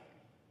try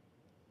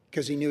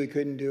because he knew he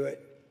couldn't do it.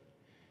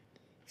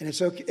 And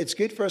it's okay, it's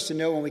good for us to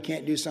know when we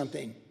can't do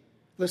something.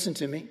 Listen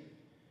to me.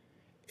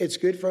 It's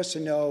good for us to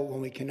know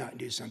when we cannot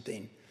do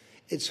something.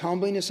 It's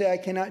humbling to say, I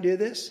cannot do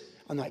this.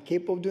 I'm not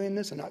capable of doing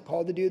this. I'm not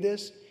called to do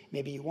this.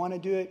 Maybe you want to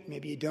do it.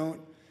 Maybe you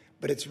don't.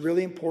 But it's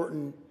really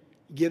important.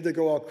 Give the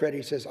Goel credit.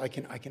 He says, I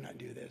cannot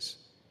do this.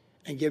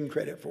 And give him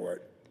credit for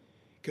it.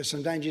 Because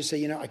sometimes you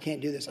say, I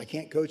can't do this. I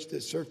can't coach the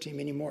surf team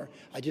anymore.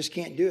 I just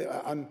can't do it.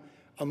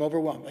 I'm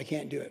overwhelmed. I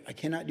can't do it. I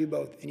cannot do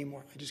both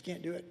anymore. I just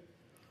can't do it.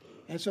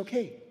 And it's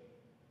okay.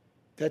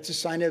 That's a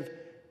sign of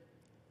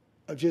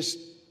just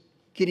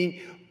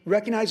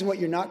recognizing what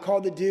you're not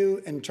called to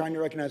do and trying to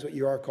recognize what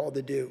you are called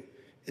to do.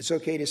 It's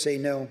okay to say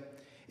no.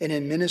 And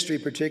in ministry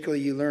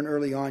particularly, you learn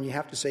early on, you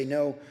have to say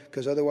no,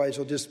 because otherwise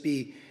you'll just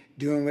be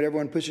doing what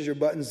everyone pushes your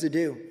buttons to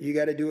do. You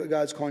got to do what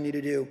God's calling you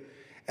to do.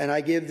 And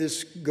I give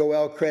this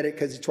Goel credit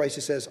because twice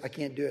it says, I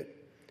can't do it.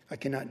 I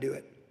cannot do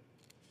it.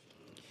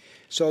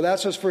 So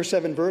that's those first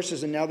 7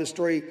 verses. And now the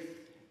story,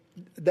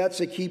 that's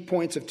the key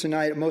points of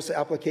tonight. Most of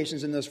the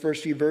applications in those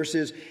first few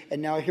verses.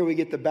 And now here we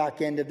get the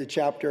back end of the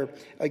chapter.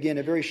 Again,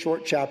 a very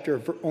short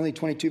chapter, only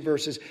 22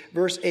 verses.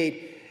 Verse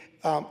 8.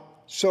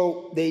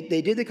 So they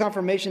did the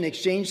confirmation,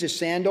 exchanged the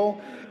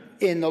sandal.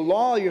 In the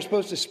law, you're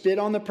supposed to spit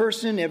on the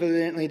person.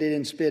 Evidently, they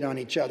didn't spit on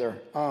each other.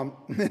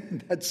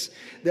 That's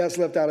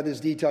left out of this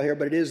detail here,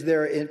 but it is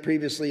there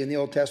previously in the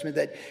Old Testament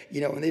that,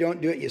 when they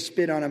don't do it, you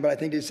spit on them. But I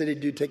think they said,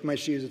 "Dude, take my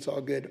shoes. It's all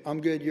good. I'm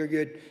good. You're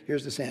good.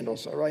 Here's the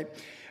sandals." All right.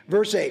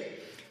 Verse 8.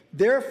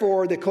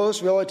 Therefore, the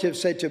close relative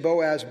said to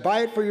Boaz,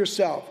 "Buy it for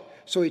yourself."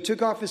 So he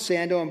took off his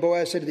sandal, and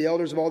Boaz said to the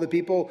elders of all the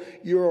people,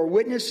 "You are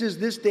witnesses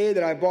this day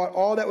that I bought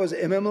all that was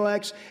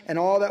Elimelech's and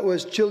all that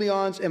was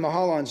Chilion's and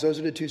Mahlon's." Those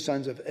are the 2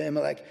 sons of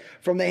Elimelech.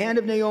 "From the hand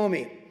of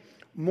Naomi.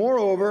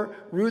 Moreover,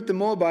 Ruth the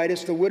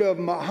Moabitess, the widow of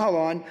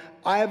Mahlon,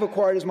 I have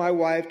acquired as my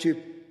wife to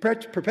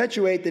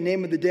perpetuate the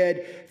name of the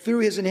dead through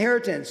his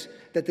inheritance,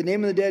 that the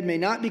name of the dead may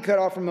not be cut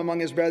off from among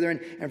his brethren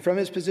and from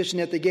his position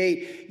at the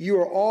gate. You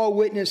are all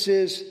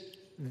witnesses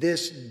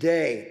this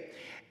day."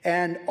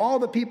 And all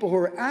the people who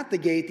were at the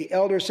gate, the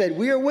elders said,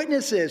 "We are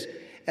witnesses."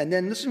 And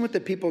then listen what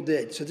the people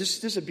did. So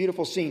this is a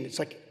beautiful scene. It's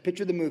like,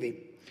 picture the movie.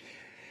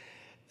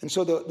 And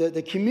so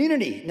the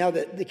community, now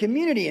the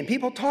community, and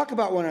people talk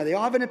about one another. They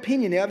all have an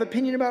opinion. They have an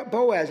opinion about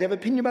Boaz. They have an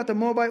opinion about the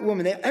Moabite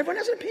woman. Everyone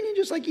has an opinion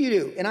just like you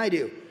do, and I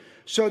do.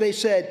 So they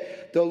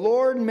said, "The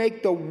Lord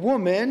make the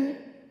woman,"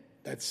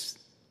 that's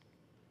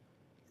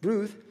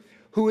Ruth,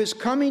 "who is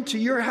coming to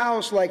your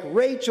house like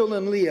Rachel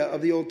and Leah,"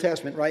 of the Old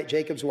Testament, right?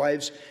 Jacob's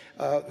wives,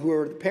 who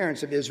are the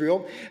parents of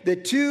Israel. "The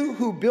 2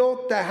 who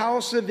built the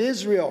house of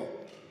Israel.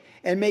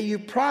 And may you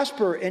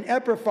prosper in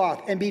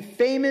Ephrathah and be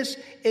famous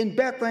in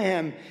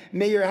Bethlehem.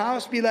 May your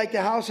house be like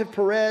the house of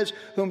Perez,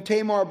 whom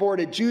Tamar bore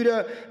to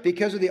Judah,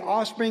 because of the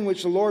offspring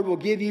which the Lord will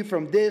give you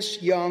from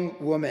this young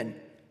woman."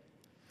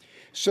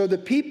 So the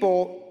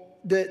people,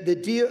 the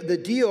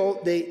deal,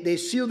 they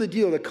sealed the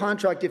deal, the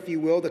contract, if you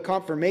will, the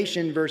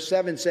confirmation, verse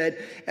 7 said,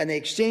 and they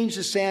exchanged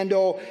the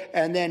sandal,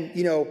 and then,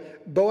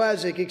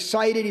 Boaz is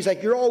excited. He's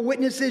like, "You're all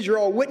witnesses, you're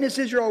all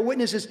witnesses, you're all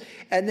witnesses."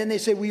 And then they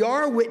say, "We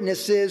are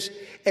witnesses."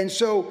 And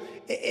so,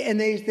 and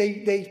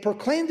they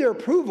proclaim their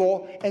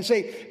approval and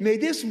say, "May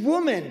this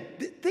woman,"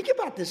 think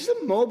about this, this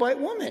is a Moabite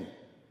woman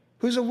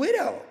who's a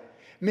widow.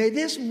 "May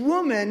this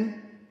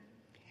woman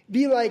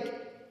be like,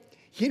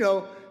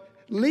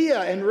 Leah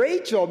and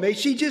Rachel. May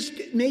she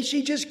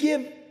just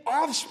give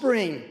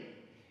offspring.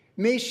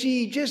 May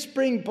she just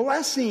bring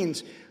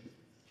blessings.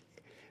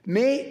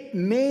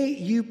 May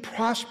you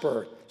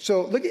prosper."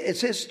 So look, it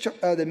says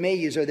the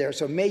may's are there.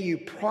 So may you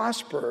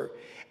prosper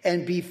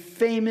and be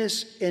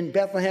famous in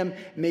Bethlehem.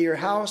 May your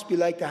house be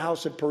like the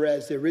house of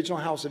Perez, the original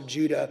house of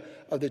Judah,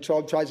 of the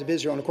 12 tribes of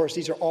Israel. And of course,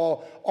 these are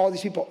all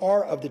these people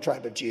are of the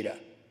tribe of Judah.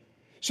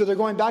 So they're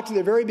going back to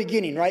the very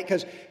beginning, right?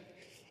 Because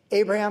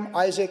Abraham,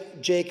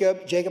 Isaac,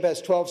 Jacob. Jacob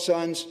has 12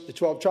 sons, the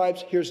 12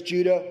 tribes. Here's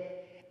Judah.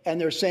 And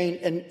they're saying,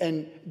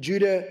 and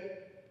Judah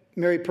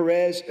married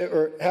Perez,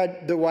 or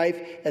had the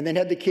wife, and then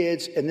had the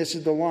kids, and this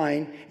is the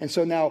line. And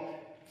so now,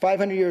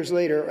 500 years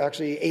later,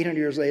 actually 800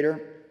 years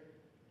later,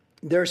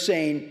 they're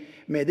saying,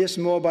 "May this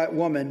Moabite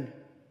woman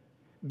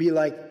be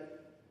like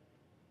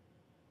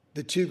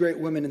the 2 great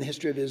women in the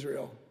history of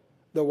Israel,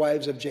 the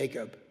wives of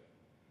Jacob.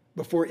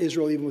 Before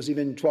Israel was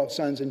even 12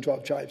 sons and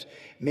 12 tribes.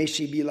 May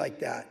she be like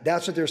that."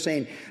 That's what they're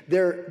saying.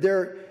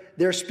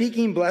 They're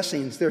speaking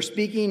blessings. They're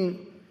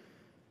speaking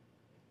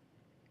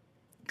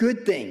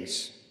good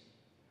things.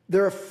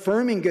 They're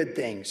affirming good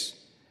things.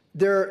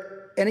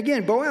 And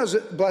again, Boaz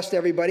blessed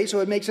everybody,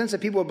 so it makes sense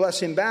that people would bless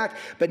him back.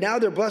 But now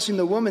they're blessing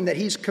the woman that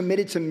he's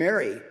committed to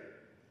marry.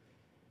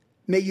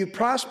 "May you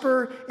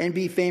prosper and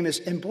be famous."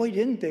 And boy,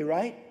 didn't they,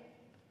 right?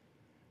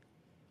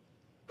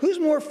 Who's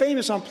more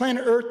famous on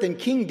planet Earth than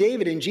King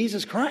David and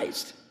Jesus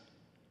Christ?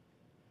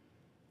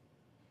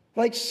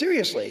 Like,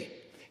 seriously.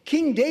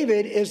 King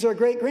David is their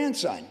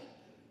great-grandson.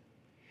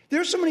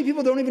 There's so many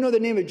people who don't even know the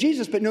name of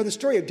Jesus, but know the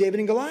story of David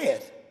and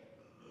Goliath.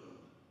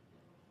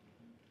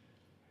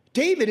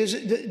 David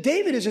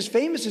is as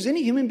famous as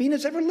any human being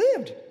that's ever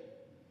lived.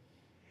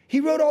 He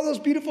wrote all those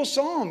beautiful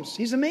Psalms.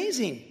 He's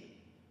amazing.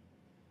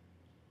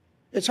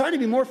 It's hard to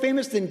be more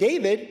famous than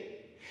David,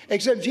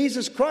 except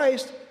Jesus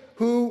Christ,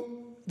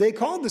 who they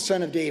called the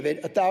Son of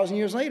David 1,000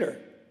 years later.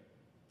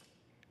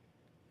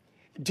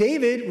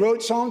 David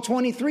wrote Psalm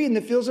 23 in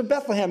the fields of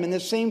Bethlehem, in the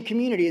same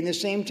community, in the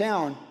same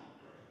town,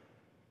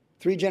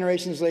 3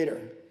 generations later.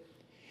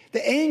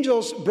 The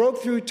angels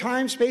broke through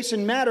time, space,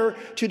 and matter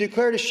to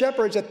declare to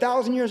shepherds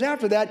 1,000 years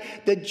after that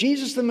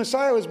Jesus the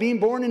Messiah was being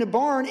born in a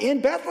barn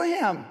in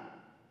Bethlehem.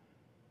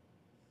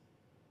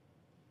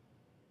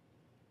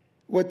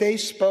 What they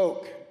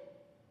spoke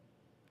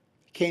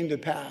came to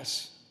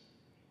pass.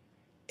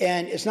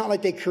 And it's not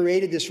like they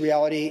created this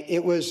reality.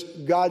 It was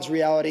God's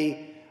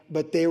reality,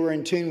 but they were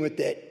in tune with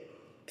it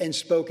and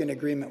spoke in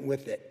agreement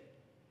with it.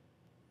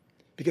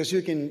 Because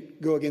who can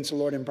go against the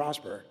Lord and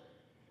prosper?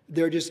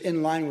 They're just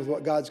in line with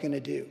what God's going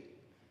to do.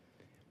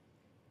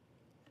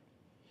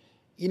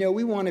 You know,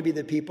 we want to be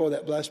the people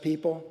that bless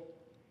people.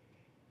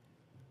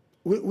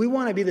 We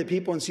want to be the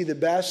people and see the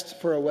best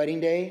for a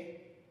wedding day,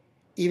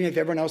 even if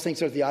everyone else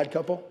thinks they're the odd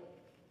couple.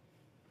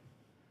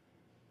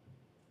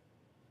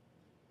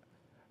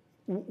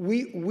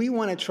 We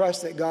want to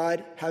trust that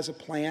God has a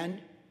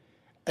plan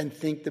and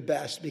think the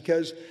best,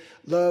 because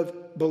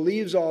love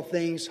believes all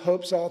things,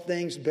 hopes all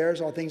things, bears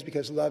all things,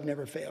 because love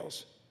never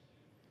fails.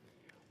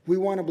 We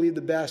want to believe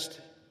the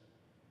best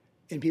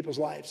in people's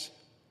lives.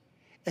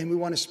 And we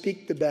want to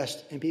speak the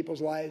best in people's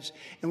lives.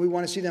 And we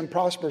want to see them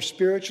prosper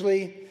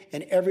spiritually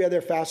and every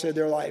other facet of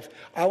their life.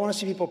 I want to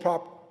see people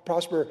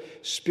prosper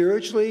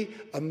spiritually,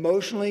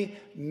 emotionally,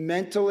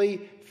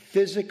 mentally,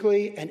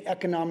 physically, and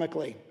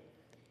economically.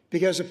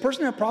 Because a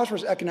person that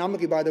prospers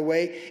economically, by the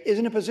way, is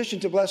in a position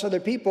to bless other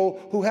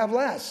people who have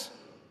less.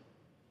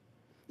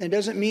 And it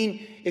doesn't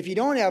mean if you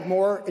don't have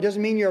more, it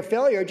doesn't mean you're a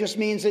failure. It just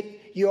means that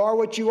you are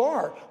what you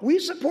are. We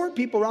support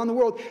people around the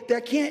world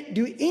that can't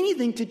do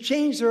anything to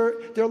change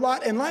their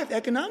lot in life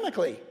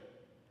economically.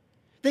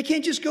 They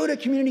can't just go to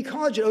community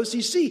college at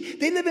OCC.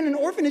 They live in an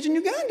orphanage in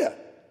Uganda.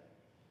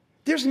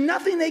 There's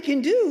nothing they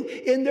can do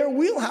in their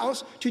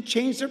wheelhouse to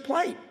change their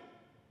plight,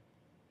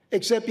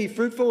 except be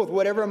fruitful with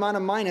whatever amount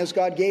of minas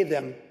God gave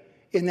them,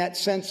 in that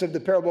sense of the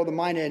parable of the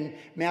mina in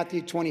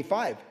Matthew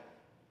 25.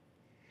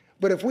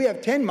 But if we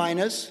have 10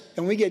 minas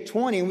and we get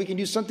 20 and we can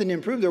do something to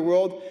improve their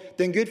world,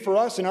 then good for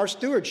us and our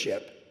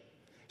stewardship.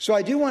 So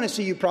I do want to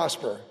see you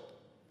prosper.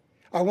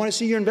 I want to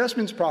see your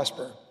investments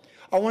prosper.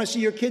 I want to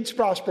see your kids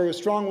prosper with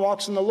strong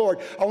walks in the Lord.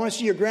 I want to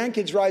see your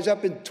grandkids rise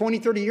up in 20,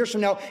 30 years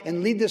from now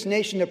and lead this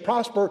nation to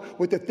prosper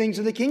with the things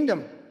of the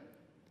kingdom.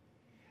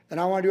 And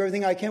I want to do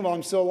everything I can while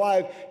I'm still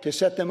alive to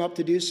set them up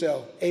to do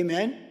so.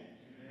 Amen? Amen.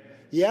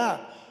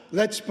 Yeah.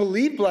 Let's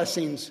believe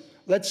blessings.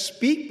 Let's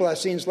speak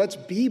blessings. Let's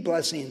be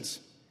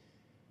blessings.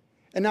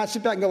 And not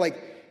sit back and go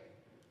like,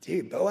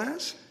 dude,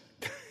 Boaz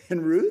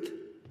and Ruth?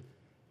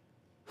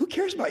 Who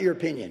cares about your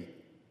opinion?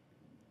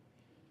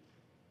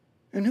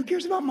 And who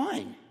cares about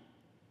mine?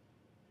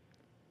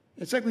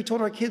 It's like we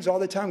told our kids all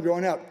the time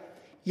growing up,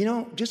 you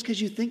know, just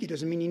because you think it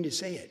doesn't mean you need to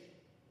say it.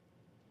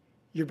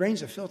 Your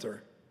brain's a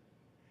filter.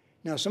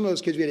 Now, some of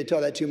those kids we had to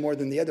tell that to more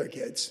than the other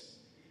kids.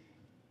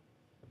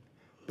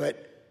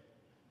 But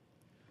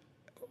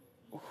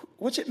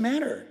what's it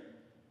matter?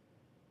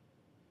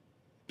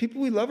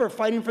 People we love are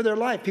fighting for their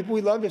life. People we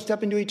love to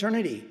step into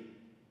eternity.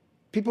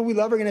 People we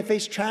love are going to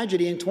face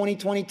tragedy in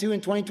 2022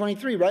 and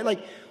 2023, right?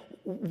 Like,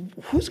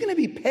 who's going to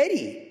be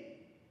petty?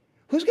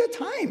 Who's got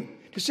time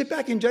to sit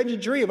back and judge a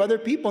jury of other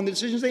people and the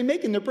decisions they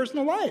make in their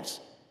personal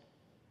lives?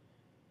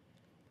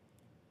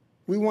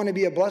 We want to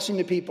be a blessing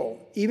to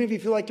people. Even if you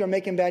feel like they're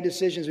making bad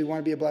decisions, we want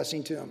to be a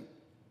blessing to them.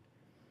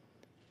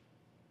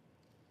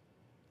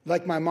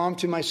 Like my mom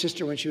to my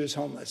sister when she was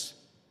homeless.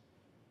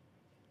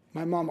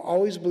 My mom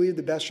always believed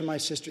the best for my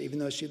sister, even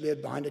though she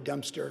lived behind a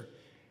dumpster,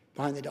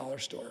 behind the dollar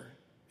store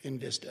in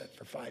Vista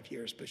for 5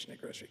 years, pushing a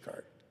grocery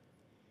cart.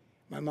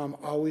 My mom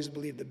always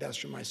believed the best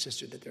for my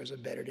sister, that there was a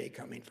better day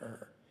coming for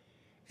her.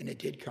 And it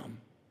did come,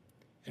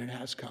 and it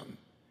has come.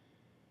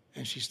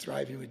 And she's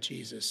thriving with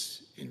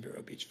Jesus in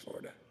Vero Beach,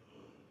 Florida.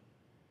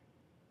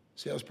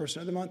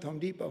 Salesperson of the month, Home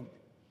Depot.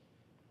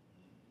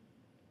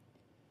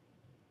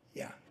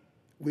 Yeah,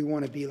 we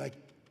want to be like,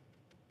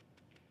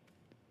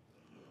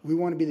 we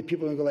want to be the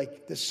people who go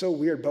like, this is so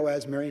weird,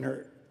 Boaz marrying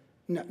her.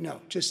 No,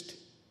 just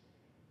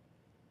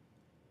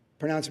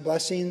pronounce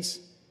blessings,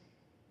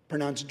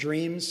 pronounce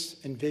dreams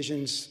and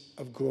visions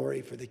of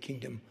glory for the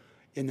kingdom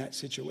in that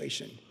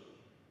situation.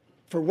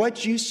 For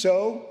what you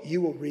sow,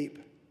 you will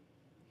reap.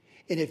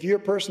 And if you're a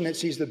person that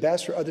sees the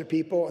best for other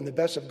people and the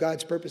best of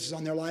God's purposes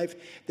on their life,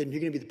 then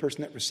you're going to be the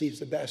person that receives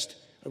the best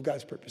of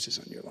God's purposes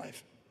on your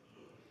life.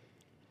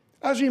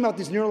 I was reading about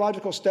these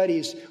neurological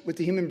studies with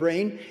the human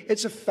brain.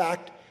 It's a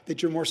fact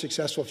that you're more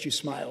successful if you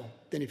smile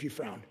than if you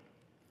frown.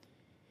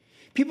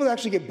 People that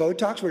actually get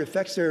Botox where it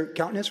affects their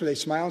countenance, where they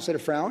smile instead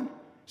of frown,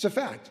 it's a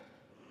fact.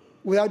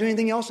 Without doing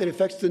anything else, it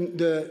affects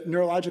the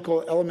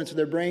neurological elements of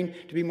their brain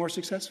to be more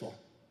successful.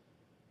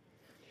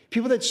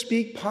 People that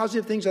speak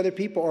positive things to other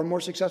people are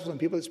more successful than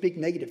people that speak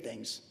negative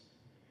things.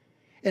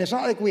 And it's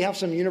not like we have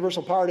some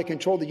universal power to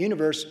control the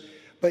universe,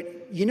 but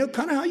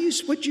kind of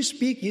what you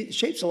speak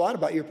shapes a lot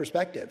about your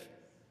perspective.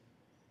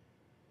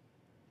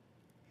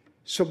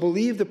 So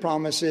believe the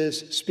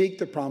promises, speak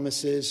the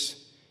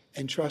promises,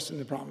 and trust in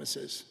the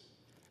promises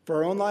for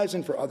our own lives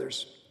and for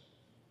others.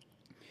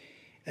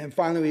 And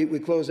finally, we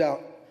close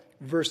out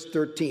verse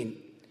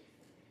 13.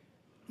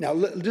 Now,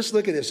 just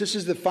look at this. This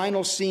is the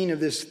final scene of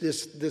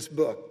this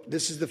book.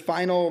 This is the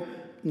final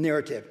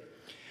narrative.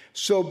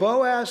 So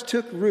Boaz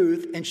took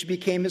Ruth, and she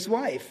became his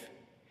wife.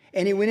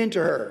 And he went into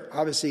her,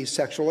 obviously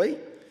sexually.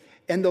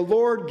 And the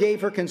Lord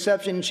gave her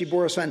conception, and she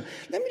bore a son.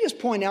 Let me just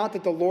point out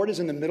that the Lord is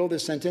in the middle of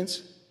this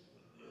sentence.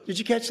 Did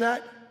you catch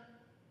that?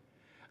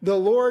 The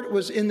Lord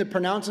was in the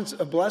pronouncements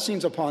of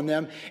blessings upon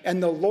them,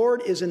 and the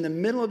Lord is in the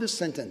middle of this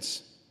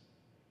sentence.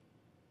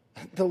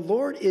 The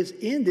Lord is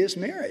in this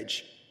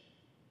marriage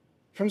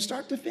from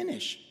start to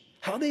finish.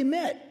 How they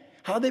met,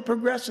 how they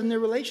progressed in their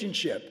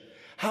relationship,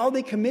 how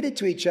they committed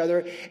to each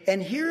other.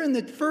 And here in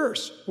the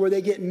verse where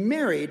they get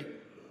married,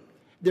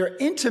 they're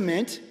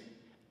intimate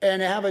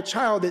and have a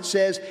child that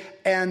says,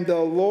 and the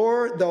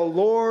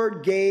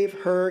Lord gave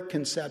her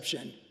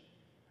conception.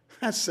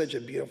 That's such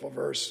a beautiful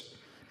verse.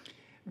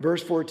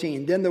 Verse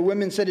 14, then the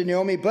women said to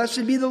Naomi,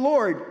 blessed be the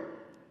Lord,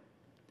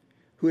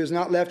 who has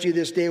not left you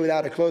this day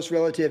without a close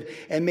relative,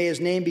 and may his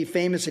name be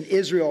famous in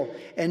Israel,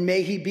 and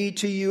may he be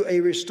to you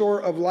a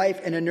restorer of life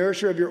and a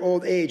nourisher of your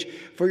old age.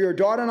 For your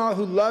daughter-in-law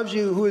who loves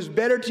you, who is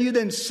better to you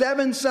than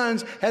 7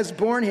 sons, has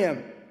borne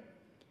him.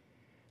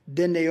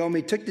 Then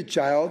Naomi took the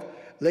child,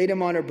 laid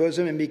him on her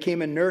bosom, and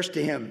became a nurse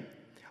to him.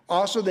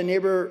 Also the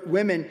neighbor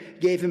women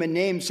gave him a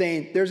name,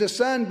 saying, there's a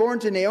son born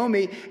to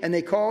Naomi, and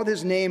they called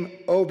his name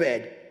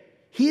Obed.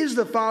 He is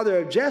the father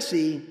of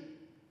Jesse,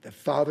 the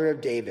father of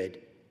David.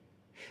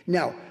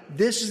 Now,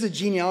 this is the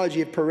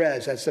genealogy of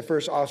Perez. That's the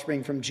first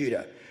offspring from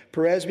Judah.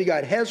 Perez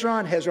begot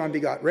Hezron. Hezron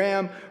begot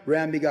Ram.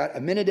 Ram begot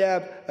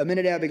Aminadab.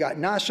 Aminadab begot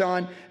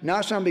Nahshon.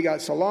 Nahshon begot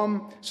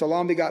Salom.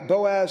 Salom begot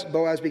Boaz.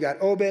 Boaz begot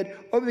Obed.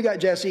 Obed begot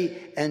Jesse.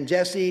 And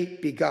Jesse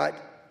begot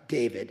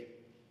David.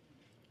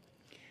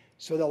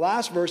 So the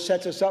last verse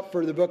sets us up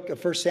for the book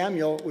of 1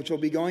 Samuel, which we'll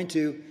be going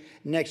to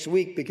next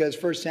week, because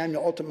 1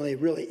 Samuel ultimately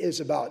really is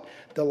about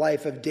the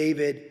life of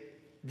David,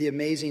 the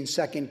amazing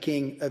second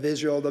king of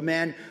Israel, the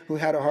man who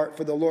had a heart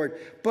for the Lord.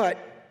 But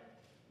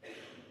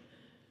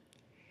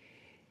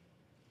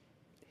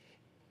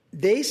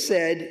they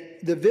said,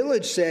 the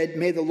village said,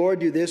 may the Lord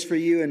do this for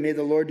you and may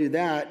the Lord do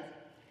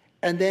that.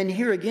 And then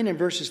here again in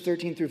verses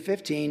 13 through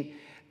 15,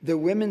 the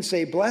women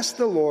say, bless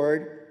the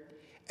Lord.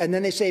 And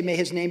then they say, may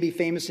his name be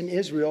famous in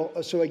Israel.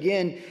 So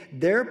again,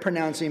 they're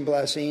pronouncing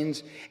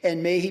blessings.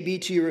 And may he be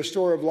to you a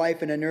restorer of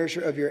life and a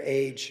nourisher of your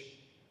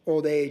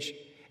old age.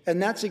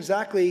 And that's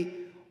exactly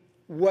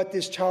what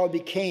this child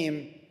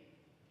became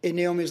in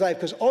Naomi's life.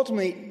 Because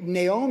ultimately,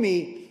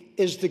 Naomi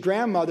is the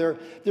grandmother.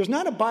 There's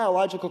not a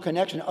biological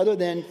connection other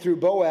than through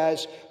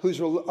Boaz,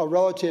 who's a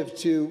relative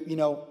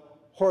to,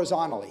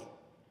 horizontally,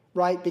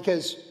 right?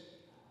 Because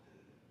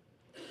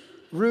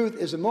Ruth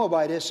is a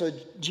Moabitess, so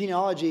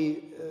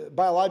genealogy,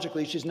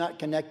 biologically, she's not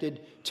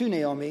connected to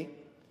Naomi.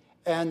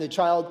 And the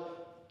child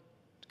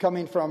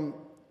coming from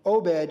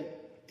Obed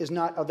is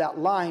not of that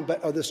line,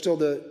 but still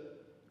the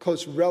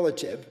close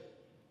relative.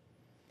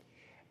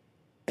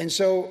 And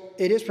so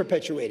it is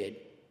perpetuated.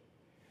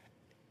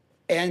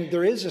 And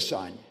there is a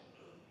son.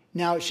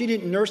 Now, she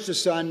didn't nurse the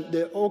son.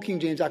 The Old King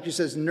James actually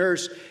says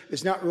nurse.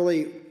 That's not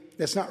really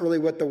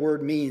what the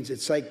word means.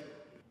 It's like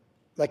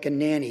a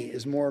nanny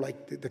is more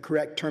like the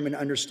correct term in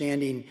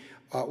understanding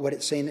what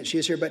it's saying that she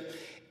is here. But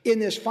in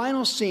this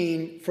final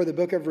scene for the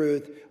book of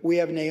Ruth, we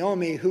have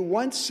Naomi, who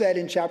once said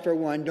in chapter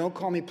 1, don't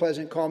call me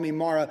pleasant, call me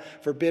Mara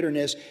for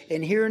bitterness.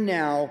 And here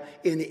now,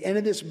 in the end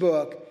of this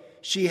book,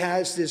 she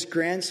has this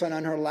grandson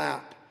on her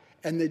lap.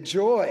 And the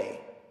joy,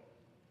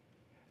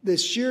 the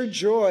sheer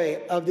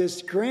joy of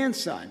this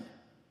grandson.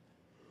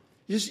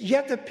 You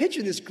have to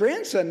picture this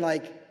grandson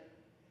like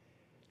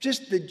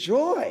just the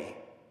joy.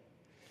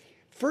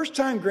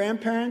 First-time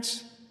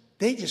grandparents,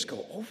 they just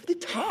go over the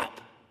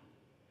top.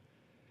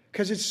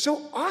 Because it's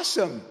so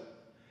awesome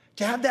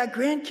to have that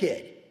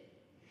grandkid.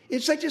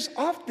 It's like just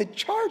off the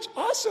charts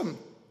awesome.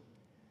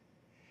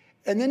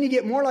 And then you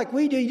get more like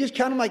we do. You just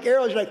count them like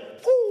arrows. You're like,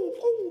 whoo,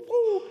 whoo,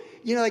 whoo.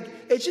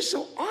 It's just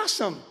so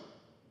awesome.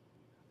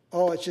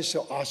 Oh, it's just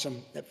so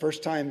awesome that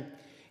first time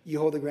you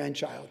hold a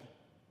grandchild.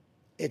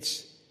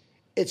 It's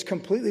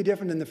completely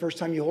different than the first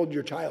time you hold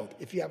your child,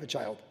 if you have a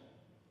child.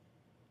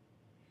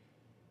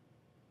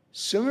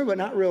 Similar, but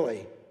not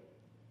really.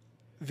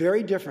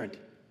 Very different.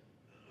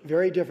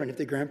 Very different, if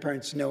the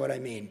grandparents know what I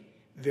mean.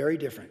 Very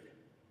different.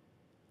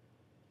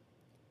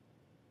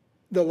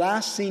 The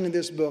last scene of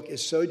this book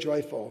is so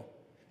joyful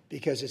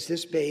because it's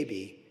this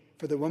baby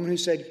for the woman who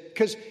said,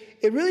 because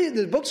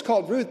the book's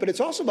called Ruth, but it's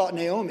also about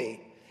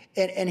Naomi.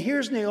 And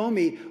here's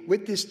Naomi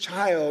with this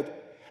child,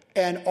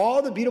 And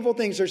all the beautiful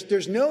things.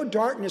 There's no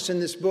darkness in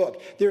this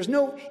book. There's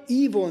no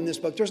evil in this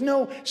book. There's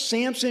no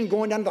Samson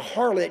going down to the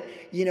harlot,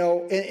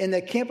 in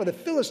the camp of the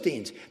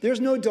Philistines. There's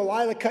no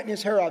Delilah cutting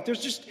his hair off.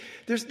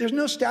 There's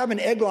no stabbing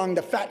Eglon,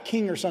 the fat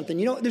king or something.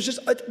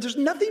 There's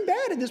nothing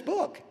bad in this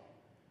book.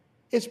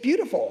 It's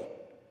beautiful.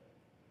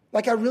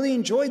 Like, I really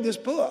enjoyed this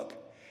book.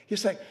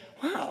 It's like,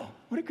 wow,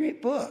 what a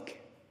great book.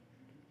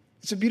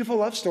 It's a beautiful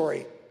love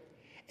story.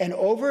 And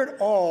over it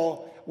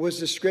all was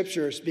the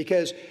scriptures,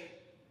 because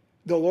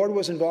the Lord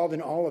was involved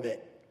in all of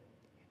it.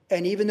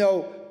 And even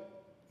though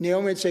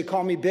Naomi would say,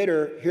 call me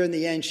bitter, here in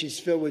the end, she's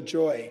filled with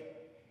joy.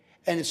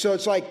 And so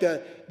it's like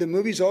the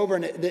movie's over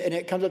and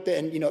it comes up to,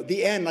 and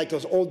the end, like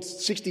those old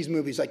 60s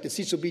movies, like the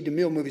Cecil B.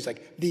 DeMille movies,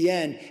 like the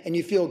end, and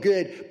you feel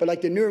good. But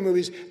like the newer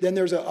movies, then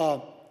there's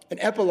an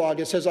epilogue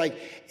that says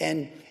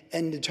and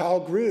the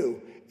child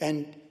grew,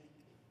 and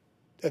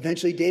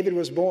eventually David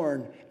was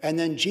born, and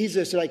then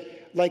Jesus,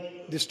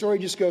 like the story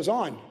just goes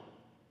on.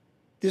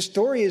 This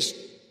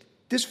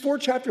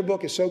 4-chapter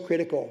book is so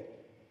critical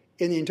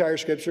in the entire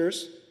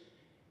scriptures,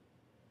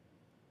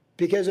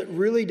 because it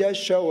really does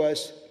show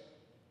us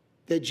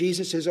that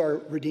Jesus is our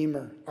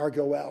Redeemer, our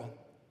Goel,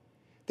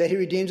 that he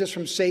redeems us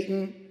from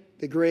Satan,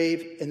 the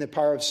grave, and the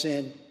power of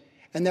sin,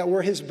 and that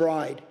we're his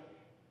bride.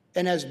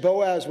 And as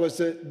Boaz was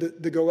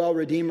the Goel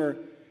Redeemer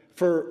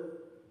for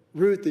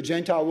Ruth, the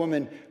Gentile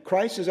woman,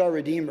 Christ is our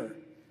Redeemer.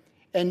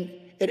 And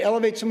it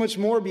elevates so much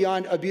more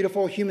beyond a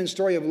beautiful human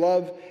story of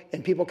love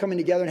and people coming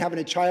together and having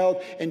a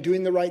child and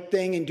doing the right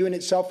thing and doing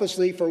it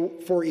selflessly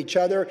for each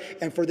other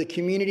and for the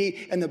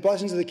community and the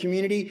blessings of the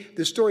community.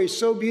 The story is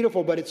so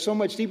beautiful, but it's so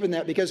much deeper than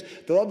that, because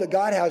the love that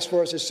God has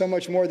for us is so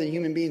much more than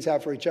human beings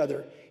have for each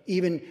other,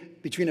 even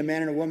between a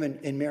man and a woman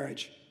in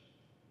marriage.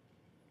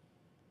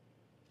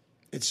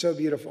 It's so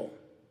beautiful.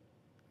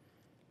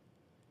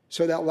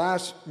 So that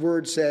last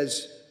word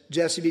says,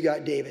 Jesse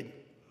begot David.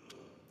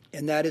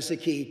 And that is the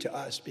key to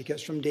us,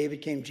 because from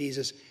David came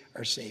Jesus,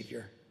 our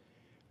Savior.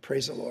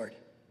 Praise the Lord.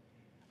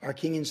 Our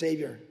King and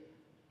Savior,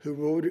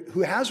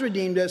 who has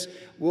redeemed us,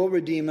 will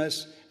redeem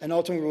us, and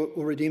ultimately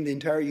will redeem the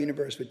entire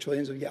universe with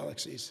trillions of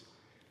galaxies.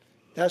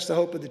 That's the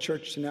hope of the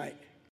church tonight.